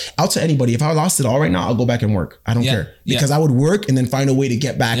like this, out to anybody, if I lost it all right now, I'll go back and work. I don't care because I would work and then find a way to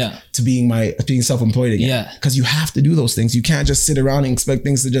get back to being self-employed again. Because you have to do those things. You can't just sit around and expect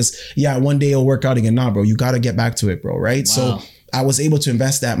things to just, one day it'll work out again. Nah, bro, you got to get back to it, bro. Right. So I was able to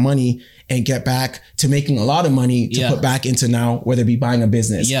invest that money and get back to making a lot of money to put back into now, whether it be buying a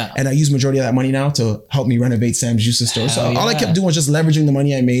business. And I use majority of that money now to help me renovate Sam's Juice store. So all I kept doing was just leveraging the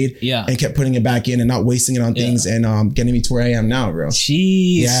money I made and kept putting it back in and not wasting it on things and getting me to where I am now, bro.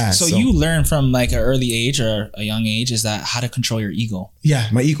 Jeez. So you learned from like an early age or a young age is that how to control your ego. Yeah,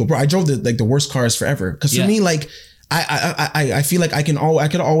 my ego, bro. I drove the worst cars forever. Cause for me, like, I feel like I could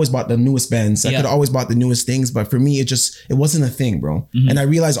always bought the newest Benz. I could always bought the newest things, but for me, it wasn't a thing, bro. And I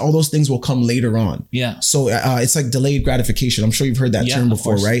realized all those things will come later on. So it's like delayed gratification. I'm sure you've heard that term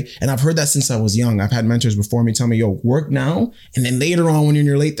before, right? And I've heard that since I was young. I've had mentors before me tell me, yo, work now. And then later on, when you're in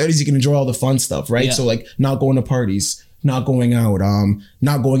your late 30s, you can enjoy all the fun stuff, right? So like not going to parties, not going out,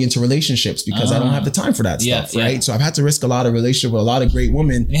 not going into relationships because I don't have the time for that stuff, right? So I've had to risk a lot of relationship with a lot of great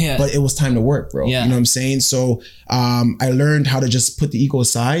women, but it was time to work, bro. You know what I'm saying? So I learned how to just put the ego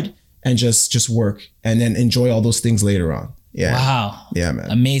aside and just work and then enjoy all those things later on. Wow. Yeah, man.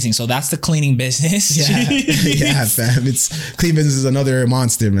 Amazing. So that's the cleaning business. Fam. Clean business is another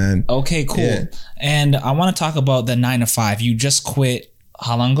monster, man. Okay, cool. And I want to talk about the 9 to 5. You just quit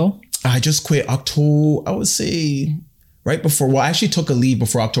how long ago? I just quit October, I would say right before, well, I actually took a leave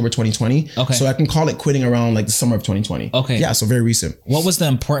before October 2020. Okay. So I can call it quitting around like the summer of 2020. Okay. Yeah, so very recent. What was the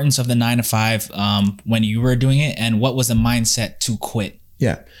importance of the 9 to 5 when you were doing it? And what was the mindset to quit?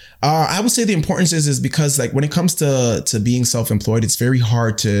 Yeah. I would say the importance is because like when it comes to being self-employed, it's very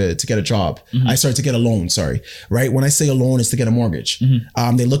hard to get a job. To get a loan, right? When I say a loan, it's to get a mortgage.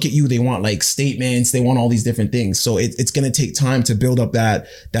 They look at you, they want like statements, they want all these different things. So it's going to take time to build up that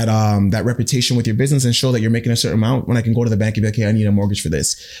reputation with your business and show that you're making a certain amount. When I can go to the bank and be like, okay, I need a mortgage for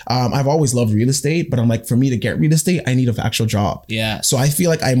this. I've always loved real estate, but I'm like, for me to get real estate, I need an actual job. Yeah. So I feel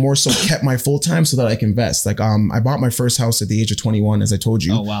like I more so kept my full time so that I can invest. Like, I bought my first house at the age of 21, as I told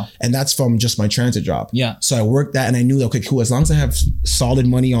you. Oh, wow. And that's from just my transit job. Yeah. So I worked that and I knew that, okay, cool. As long as I have solid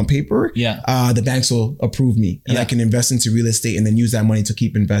money on paper, the banks will approve me and I can invest into real estate and then use that money to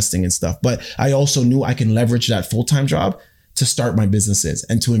keep investing and stuff. But I also knew I can leverage that full-time job to start my businesses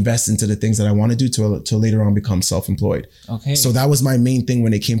and to invest into the things that I want to do to later on become self-employed. Okay. So that was my main thing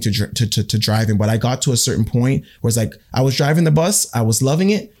when it came to driving. But I got to a certain point where it's like, I was driving the bus, I was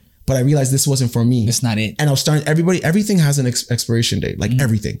loving it, but I realized this wasn't for me. It's not it. And I was starting, everything has an expiration date, like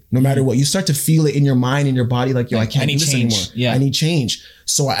everything, no matter what. You start to feel it in your mind, in your body, like, yo, I can't do this anymore. Yeah. I need change.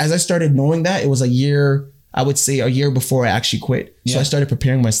 So as I started knowing that, it was a year before I actually quit. So I started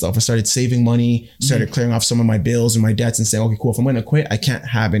preparing myself. I started saving money, started clearing off some of my bills and my debts and saying, okay, cool. If I'm going to quit, I can't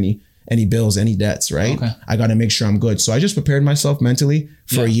have any bills, any debts, right? Okay. I got to make sure I'm good. So I just prepared myself mentally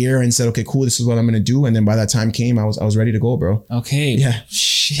for a year and said, okay, cool, this is what I'm going to do. And then by that time came, I was ready to go, bro. Okay. Yeah.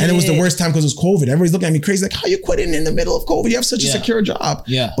 Shit. And it was the worst time because it was COVID. Everybody's looking at me crazy, like, how you quitting in the middle of COVID? You have such a secure job.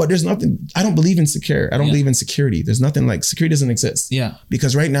 Yeah. But there's nothing, I don't believe in secure. I don't believe in security. There's nothing like security doesn't exist. Yeah.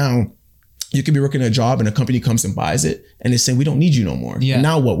 Because right now, You could be working a job and a company comes and buys it and it's saying, we don't need you no more. Yeah. And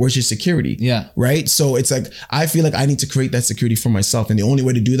now what? Where's your security? Yeah. Right. So it's like, I feel like I need to create that security for myself. And the only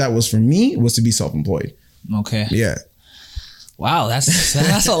way to do that was for me was to be self-employed. Okay. Yeah. Wow.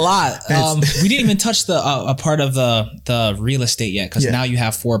 That's a lot. We didn't even touch the a part of the real estate yet. Cause now you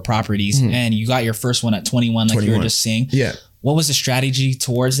have 4 properties and you got your first one at 21, like you were just saying. Yeah. What was the strategy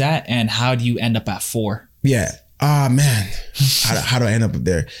towards that? And how do you end up at 4? Yeah. Man, how do I end up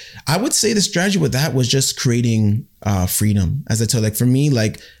there? I would say the strategy with that was just creating freedom. As I told, like for me,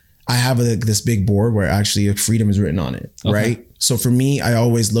 like I have this big board where actually freedom is written on it, right? So for me, I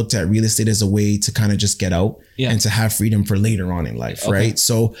always looked at real estate as a way to kind of just get out and to have freedom for later on in life, right?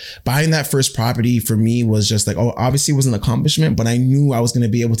 So buying that first property for me was just like, obviously it was an accomplishment, but I knew I was going to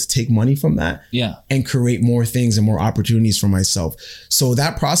be able to take money from that and create more things and more opportunities for myself. So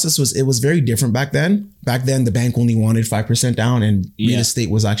that process was very different back then. Back then, the bank only wanted 5% down and real estate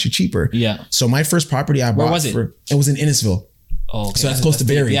was actually cheaper. Yeah. So my first property I bought, where was it? It was in Innisfil. Oh, okay. So that's close to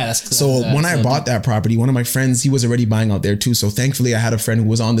Barrie. Yeah, when I bought that property, one of my friends, he was already buying out there too. So thankfully I had a friend who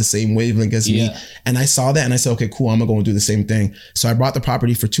was on the same wavelength as me. And I saw that and I said, okay, cool. I'm gonna go and do the same thing. So I bought the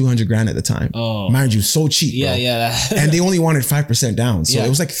property for $200,000 at the time. Oh, mind you, so cheap. Bro. Yeah. And they only wanted 5% down. So it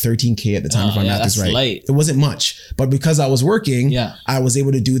was like $13,000 at the time, if my math is right. Light. It wasn't much, but because I was working, I was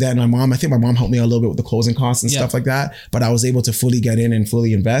able to do that. And I think my mom helped me a little bit with the closing costs and stuff like that. But I was able to fully get in and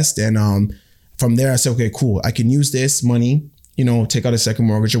fully invest. And from there I said, okay, cool. I can use this money, take out a second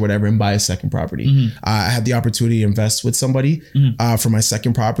mortgage or whatever and buy a second property. I had the opportunity to invest with somebody for my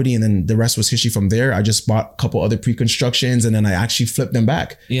second property. And then the rest was history from there. I just bought a couple other pre-constructions and then I actually flipped them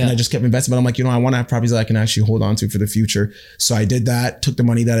back. And I just kept investing. But I'm like, I want to have properties that I can actually hold on to for the future. So I did that, took the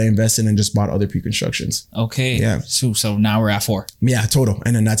money that I invested and just bought other pre-constructions. Okay. Yeah. So now we're at 4. Yeah, total.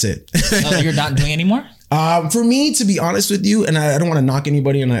 And then that's it. You're not doing anymore? For me, to be honest with you, and I don't want to knock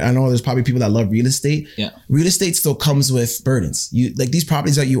anybody, and I know there's probably people that love real estate. Yeah, real estate still comes with burdens. You like these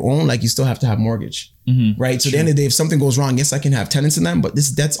properties that you own, like you still have to have mortgage, right? So at the end of the day, if something goes wrong, yes, I can have tenants in them, but this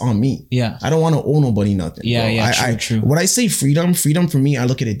debt's on me. Yeah, I don't want to owe nobody nothing. Yeah, true. When I say freedom for me, I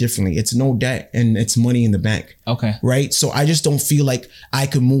look at it differently. It's no debt and it's money in the bank. Okay, right. So I just don't feel like I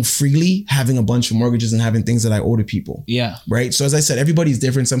could move freely having a bunch of mortgages and having things that I owe to people. Yeah, right. So as I said, everybody's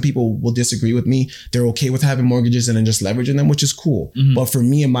different. Some people will disagree with me. They're okay with having mortgages and then just leveraging them, which is cool. But for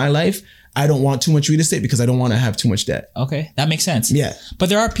me in my life, I don't want too much real estate because I don't want to have too much debt. Okay, that makes sense. Yeah, but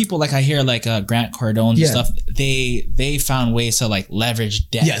there are people like I hear like Grant Cardone and stuff. They found ways to like leverage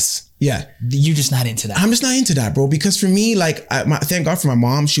debt. Yes. Yeah. You're just not into that. I'm just not into that, bro. Because for me, like, thank God for my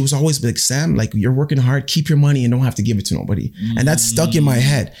mom. She was always like, Sam, like, you're working hard, keep your money and don't have to give it to nobody. And that's stuck in my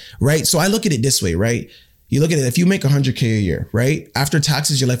head, right? So I look at it this way, right? You look at it, if you make $100K a year, right? After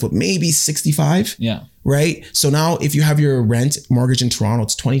taxes, you're left with maybe 65. Yeah. Right. So now if you have your rent mortgage in Toronto,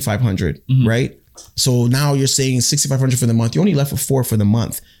 it's 2,500, right? So now you're saying 6,500 for the month. You're only left with 4 for the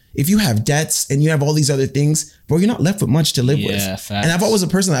month. If you have debts and you have all these other things, bro, you're not left with much to live with. Facts. And I've always a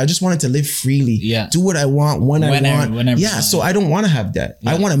person that I just wanted to live freely, do what I want, whenever I want. Yeah. So I don't want to have debt.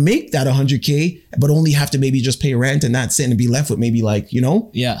 I want to make that 100K, but only have to maybe just pay rent and that's it and be left with maybe like,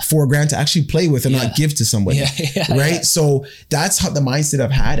 $4,000 to actually play with and not give to somebody. Right. So that's how the mindset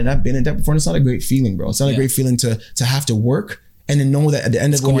I've had. And I've been in debt before. And it's not a great feeling, bro. It's not a great feeling to have to work and then know that at the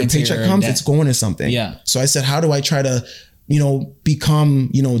end of when your paycheck comes, it's going to something. Yeah. So I said, how do I try to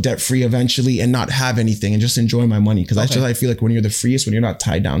become, debt free eventually and not have anything and just enjoy my money? Because I feel like when you're the freest, when you're not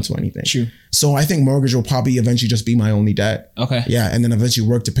tied down to anything. True. So I think mortgage will probably eventually just be my only debt. Okay. Yeah. And then eventually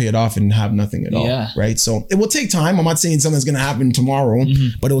work to pay it off and have nothing at all. Yeah. Right. So it will take time. I'm not saying something's going to happen tomorrow,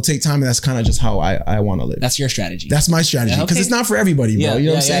 but it will take time. And that's kind of just how I want to live. That's your strategy. That's my strategy. Because it's not for everybody, bro. You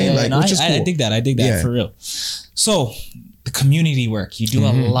know what I'm saying? Which is cool. I dig that for real. So the community work, you do a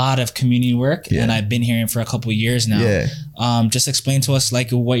lot of community work and I've been hearing for a couple of years now. Yeah. Just explain to us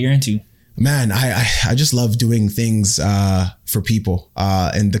like what you're into. Man, I just love doing things for people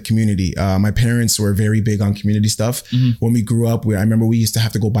and the community. My parents were very big on community stuff. When we grew up, I remember we used to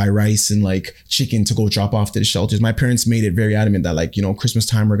have to go buy rice and like chicken to go drop off to the shelters. My parents made it very adamant that like, Christmas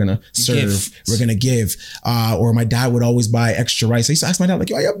time we're gonna serve, we're gonna give. Or my dad would always buy extra rice. I used to ask my dad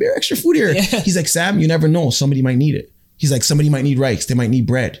like, yo, I have extra food here. Yeah. He's like, Sam, you never know, somebody might need it. He's like, somebody might need rice. They might need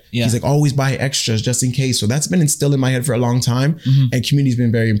bread. Yeah. He's like, always buy extras just in case. So that's been instilled in my head for a long time. And community's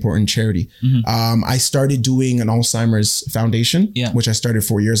been very important. Charity. I started doing an Alzheimer's foundation, which I started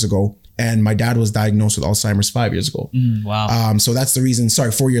 4 years ago. And my dad was diagnosed with Alzheimer's 5 years ago. Wow. So that's the reason,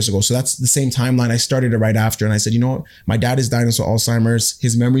 4 years ago. So that's the same timeline. I started it right after. And I said, you know what? My dad is diagnosed with Alzheimer's.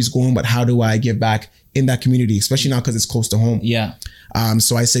 His memory's going, but how do I give back in that community, especially now because it's close to home. Yeah.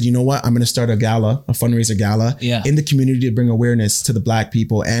 So I said, you know what? I'm going to start a fundraiser gala in the community to bring awareness to the Black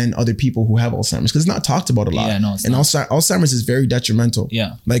people and other people who have Alzheimer's, because it's not talked about a lot. Yeah, no, it's and not. Alzheimer's is very detrimental.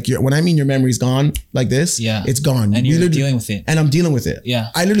 Yeah. Like when I mean your memory's gone like this, it's gone. And you're dealing with it. And I'm dealing with it. Yeah.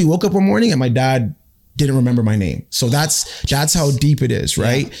 I literally woke up one morning and my dad didn't remember my name. So that's how deep it is,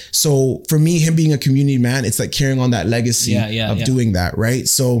 right? Yeah. So for me, him being a community man, it's like carrying on that legacy of doing that, right?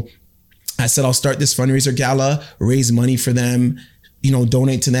 So I said, I'll start this fundraiser gala, raise money for them, you know,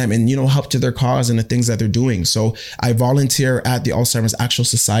 donate to them and, you know, help to their cause and the things that they're doing. So I volunteer at the Alzheimer's Actual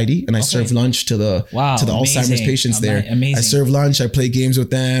Society and I serve lunch to the Alzheimer's patients there. Amazing. I serve lunch. I play games with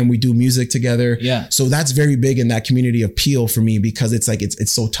them. We do music together. Yeah. So that's very big in that community of Peel for me, because it's like,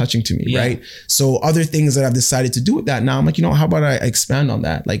 it's so touching to me. Right. So other things that I've decided to do with that now, I'm like, you know, how about I expand on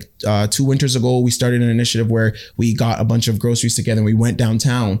that? Like 2 winters ago, we started an initiative where we got a bunch of groceries together and we went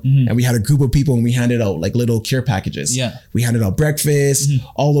downtown and we had a group of people and we handed out like little care packages. Yeah. We handed out breakfast,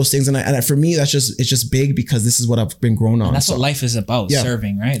 all those things. And for me, it's just big because this is what I've been grown on. And that's what life is about,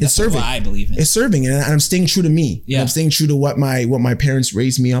 serving, right? That's serving. What I believe in. It's serving. And I'm staying true to me. Yeah. I'm staying true to what my parents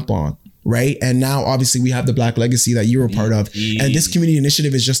raised me up on. Right. And now obviously we have the Black legacy that you're a part of. And this community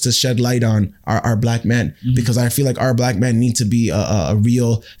initiative is just to shed light on our Black men, because I feel like our Black men need to be a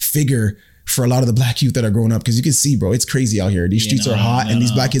real figure for a lot of the Black youth that are growing up. Because you can see, bro, it's crazy out here. These streets are hot and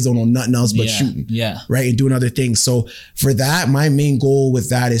these Black kids don't know nothing else but shooting. Yeah. Right. And doing other things. So for that, my main goal with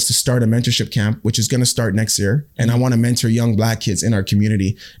that is to start a mentorship camp, which is going to start next year. And I want to mentor young Black kids in our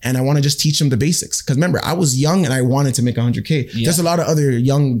community. And I want to just teach them the basics. Because remember, I was young and I wanted to make 100K. Yeah. There's a lot of other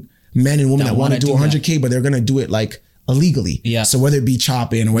young men and women that want to do 100K, but they're going to do it like illegally. Yeah. So whether it be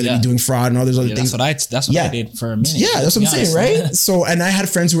chopping or whether it be doing fraud and all those other things. That's what I did for a minute. Yeah, that's what I'm saying, right? So, and I had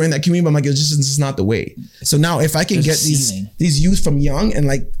friends who were in that community, but I'm like, this is not the way. So now if I can get these youth from young and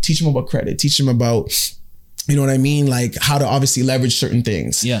like teach them about credit, teach them about, you know what I mean? Like how to obviously leverage certain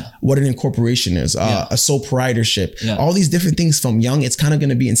things. Yeah. What an incorporation is, a sole proprietorship, all these different things from young, it's kind of going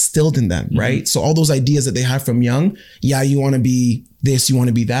to be instilled in them, right? So all those ideas that they have from young, you want to be this, you want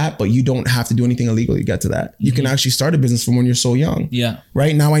to be that, but you don't have to do anything illegal to get to that. You can actually start a business from when you're so young. Yeah.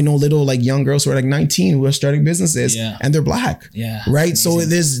 Right now I know little like young girls who are like 19 who are starting businesses and they're Black. Yeah. Right. Amazing. So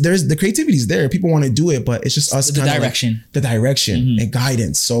there's the creativity is there. People want to do it, but it's just us. The direction and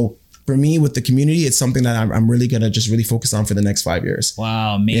guidance. So for me with the community, it's something that I'm really going to just really focus on for the next 5 years.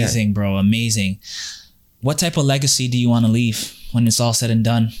 Wow. Amazing, bro. Amazing. What type of legacy do you want to leave when it's all said and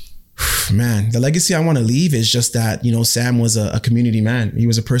done? Man, the legacy I want to leave is just that, you know, Sam was a community man. He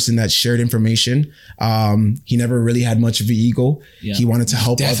was a person that shared information. He never really had much of an ego. Yeah. He wanted to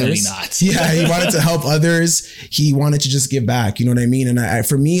help others. Not. Yeah, he wanted to help others. He wanted to just give back. You know what I mean? And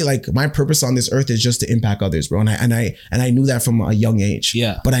for me, like my purpose on this earth is just to impact others, bro. And I knew that from a young age.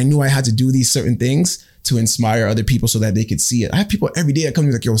 Yeah. But I knew I had to do these certain things to inspire other people so that they could see it. I have people every day that come to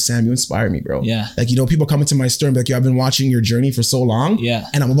me like, yo, Sam, you inspire me, bro. Yeah. Like, you know, people come into my store and be like, yo, I've been watching your journey for so long. Yeah.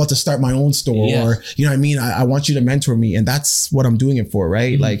 And I'm about to start my own store or, you know what I mean? I want you to mentor me. And that's what I'm doing it for,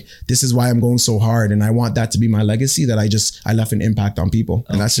 right? Like, this is why I'm going so hard. And I want that to be my legacy, that I left an impact on people.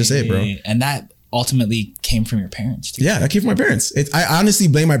 And that's just it, bro. And that ultimately came from your parents too. Yeah, that came from my parents. I honestly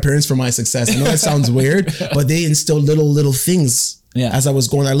blame my parents for my success. I know that sounds weird, but they instilled little things. Yeah. As I was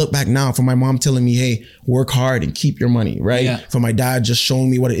going, I look back now from my mom telling me, hey, work hard and keep your money, right? Yeah. From my dad just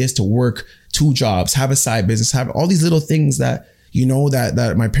showing me what it is to work 2 jobs, have a side business, have all these little things that, you know,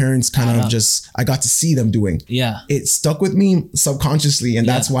 that my parents kind of just, I got to see them doing. Yeah. It stuck with me subconsciously. And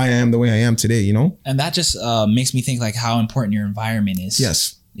that's why I am the way I am today, you know? And that just makes me think like how important your environment is.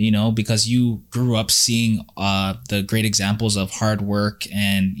 Yes. You know, because you grew up seeing the great examples of hard work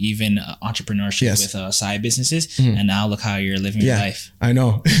and even entrepreneurship with side businesses. And now look how you're living your life. I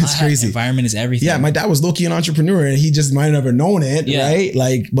know. It's crazy. Environment is everything. Yeah. My dad was low-key an entrepreneur and he just might have never known it. Right.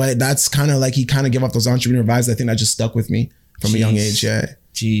 Like, but that's kind of like, he kind of gave off those entrepreneur vibes. I think that just stuck with me from a young age. Yeah.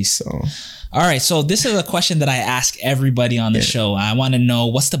 Jeez. So. All right. So this is a question that I ask everybody on the show. I want to know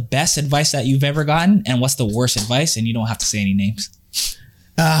what's the best advice that you've ever gotten and what's the worst advice? And you don't have to say any names.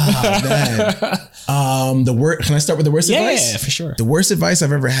 Man. Can I start with the worst advice? Yeah, for sure. The worst advice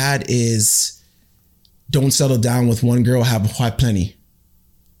I've ever had is don't settle down with one girl, have plenty.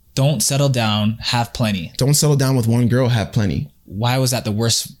 Don't settle down, have plenty. Don't settle down with one girl, have plenty. Why was that the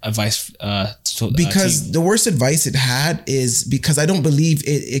worst advice? Because the worst advice it had is because I don't believe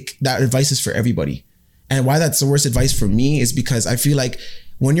that advice is for everybody. And why that's the worst advice for me is because I feel like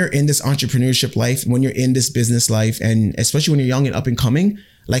when you're in this entrepreneurship life, when you're in this business life, and especially when you're young and up and coming,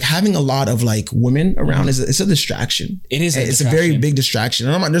 like having a lot of like women around it's a distraction. It is. It's a very big distraction.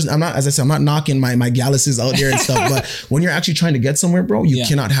 And I'm not, as I said, I'm not knocking my galluses out there and stuff, but when you're actually trying to get somewhere, bro, you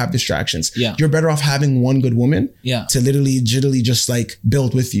cannot have distractions. Yeah. You're better off having one good woman to literally just like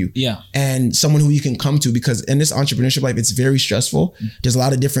build with you. Yeah. And someone who you can come to, because in this entrepreneurship life, it's very stressful. There's a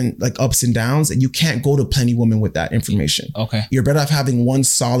lot of different like ups and downs, and you can't go to plenty women with that information. Okay. You're better off having one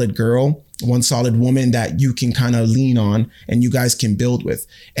solid girl, one solid woman that you can kind of lean on and you guys can build with.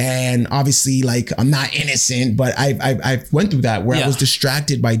 And obviously, like, I'm not innocent, but I've went through that where I was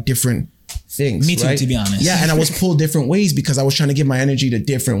distracted by different things. Me too, right? to be honest. Yeah, and I was pulled different ways because I was trying to give my energy to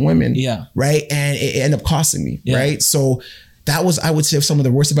different women. Yeah. Right. And it ended up costing me. Yeah. Right. So that was, I would say, some of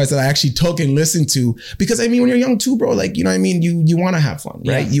the worst advice that I actually took and listened to. Because I mean, when you're young too, bro, like, you know what I mean? You want to have fun,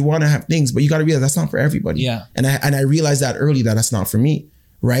 right? You want to have things, but you got to realize that's not for everybody. Yeah. And I realized that early that that's not for me.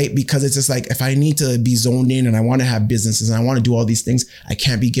 Right? Because it's just like, if I need to be zoned in and I want to have businesses and I want to do all these things, I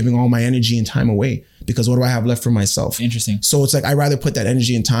can't be giving all my energy and time away, because what do I have left for myself? Interesting. So it's like, I'd rather put that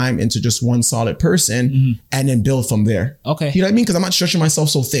energy and time into just one solid person and then build from there. Okay. You know what I mean? Because I'm not stretching myself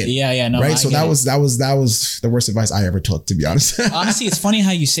so thin. Yeah. No, right. So that was the worst advice I ever took, to be honest. Honestly, it's funny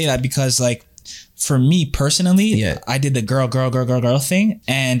how you say that, because like, for me personally, I did the girl thing,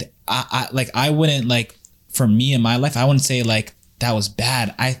 and I wouldn't, like, for me in my life, I wouldn't say like that was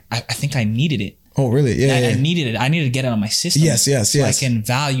bad. I think I needed it. Oh, really? Yeah. I needed it. I needed to get it on my system. Yes. So I can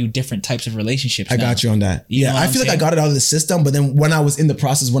value different types of relationships. I got you on that. You know I feel like I got it out of the system, but then when I was in the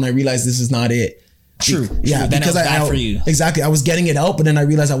process, when I realized this is not it. True. Yeah, then because it was bad for you. Exactly. I was getting it out, but then I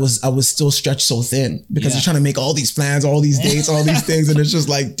realized I was still stretched so thin because you're trying to make all these plans, all these dates, all these things, and it's just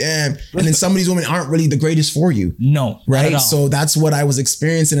like, damn. And then some of these women aren't really the greatest for you. No. Right. So that's what I was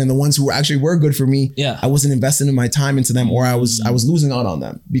experiencing, and the ones who actually were good for me, I wasn't investing in my time into them, or I was losing out on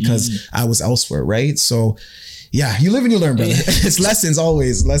them because I was elsewhere. Right. So yeah, you live and you learn, brother. It's lessons,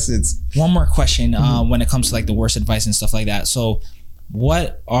 always lessons. One more question when it comes to like the worst advice and stuff like that. So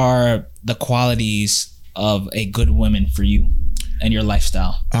what are the qualities of a good woman for you and your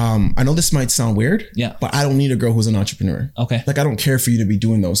lifestyle? I know this might sound weird, but I don't need a girl who's an entrepreneur. Okay. Like, I don't care for you to be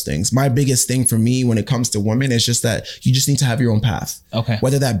doing those things. My biggest thing for me when it comes to women is just that you just need to have your own path. Okay.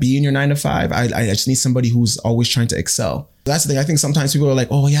 Whether that be in your 9 to 5, I just need somebody who's always trying to excel. That's the thing. I think sometimes people are like,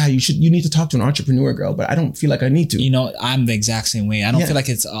 oh yeah, you need to talk to an entrepreneur girl, but I don't feel like I need to. You know, I'm the exact same way. I don't feel like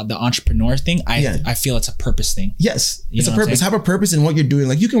it's the entrepreneur thing. I feel it's a purpose thing. Yes, it's a purpose. Have a purpose in what you're doing.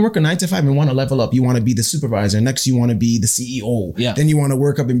 Like, you can work a 9 to 5 and want to level up. You want to be the supervisor. Next, you want to be the CEO. Yeah. Then you want to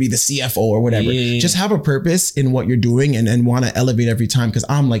work up and be the CFO or whatever. Just have a purpose in what you're doing and want to elevate every time, because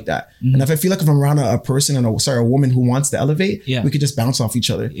I'm like that. And if I feel like if I'm around a person and a woman who wants to elevate, we could just bounce off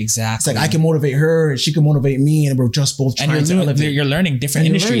each other. Exactly. It's like I can motivate her and she can motivate me, and we're just both trying to elevate. You're learning different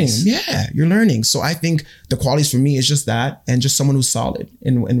industries. You're learning. So I think the qualities for me is just that, and just someone who's solid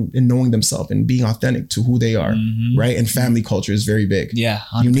in knowing themselves and being authentic to who they are, right? And family culture is very big. Yeah,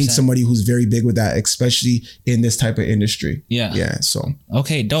 100%. You need somebody who's very big with that, especially in this type of industry. Yeah. So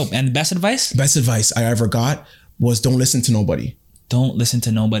okay, dope. And the best advice? Best advice I ever got was don't listen to nobody. Don't listen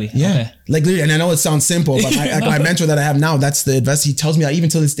to nobody. Yeah. Okay. Like, and I know it sounds simple, but my mentor that I have now, that's the advice he tells me that even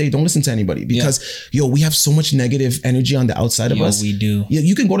till this day, don't listen to anybody, because we have so much negative energy on the outside of us. We do.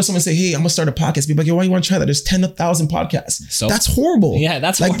 You can go to someone and say, hey, I'm gonna start a podcast. Be like, yo, why you want to try that? There's 10,000 podcasts. So that's horrible. Yeah,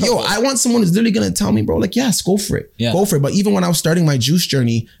 that's like, horrible. I want someone who's literally gonna tell me, bro, like, yes, go for it. Yeah. Go for it. But even when I was starting my juice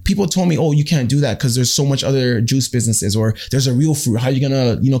journey, people told me, oh, you can't do that because there's so much other juice businesses, or there's a real fruit. How are you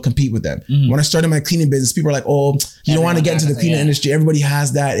gonna, compete with them? When I started my cleaning business, people are like, oh, you don't want to get into the cleaning industry. Everybody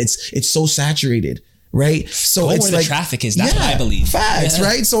has that. It's so saturated, right? So it's where like the traffic is. That's what I believe. Facts,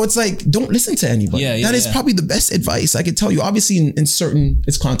 right? So it's like, don't listen to anybody. That is probably the best advice I could tell you. Obviously, in certain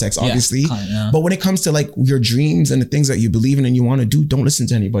context, obviously. But when it comes to like your dreams and the things that you believe in and you want to do, don't listen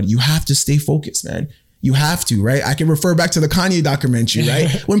to anybody. You have to stay focused, man. You have to, right? I can refer back to the Kanye documentary, right?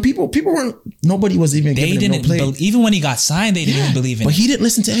 When people weren't, nobody was even giving him no play. Even when he got signed, they didn't even believe in it. But he didn't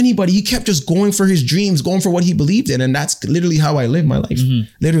listen to anybody. He kept just going for his dreams, going for what he believed in. And that's literally how I live my life.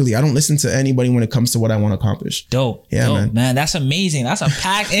 Literally, I don't listen to anybody when it comes to what I want to accomplish. Dope. Yeah, dope, man. That's amazing. That's a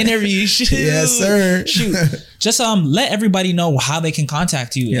packed interview. Shoot. Yes, sir. Shoot. Just let everybody know how they can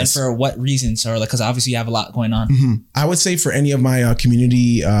contact you and for what reasons, or like, because obviously you have a lot going on. I would say for any of my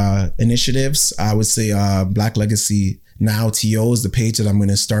community initiatives, I would say Black Legacy Now TO is the page that I'm going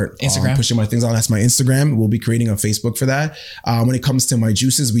to start pushing my things on. That's my Instagram. We'll be creating a Facebook for that. When it comes to my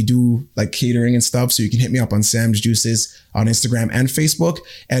juices, we do like catering and stuff. So you can hit me up on Sam's Juices on Instagram and Facebook.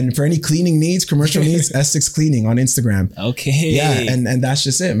 And for any cleaning needs, commercial needs, S6 Cleaning on Instagram. Okay. Yeah. And that's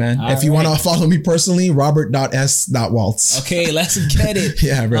just it, man. If you want to follow me personally, robert.s.waltz. Okay, let's get it.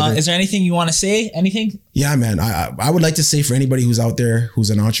 Yeah, brother. Is there anything you want to say? Anything? Yeah, man. I would like to say for anybody who's out there, who's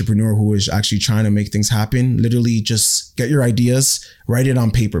an entrepreneur, who is actually trying to make things happen, literally just get your ideas, write it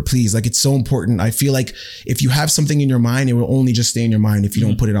on paper, please. Like, it's so important. I feel like if you have something in your mind, it will only just stay in your mind if you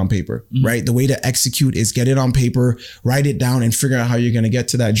don't put it on paper, right? The way to execute is get it on paper, write it down, and figure out how you're going to get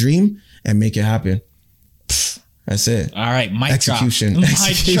to that dream and make it happen. That's it. All right. Mic Execution.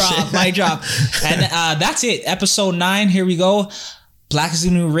 drop. Mic drop. And that's it. Episode 9. Here we go. Black is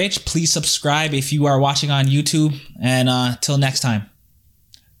the New Rich. Please subscribe if you are watching on YouTube. And till next time.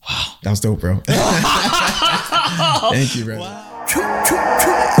 Wow. That was dope, bro. Thank you, bro.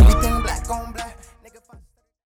 Wow.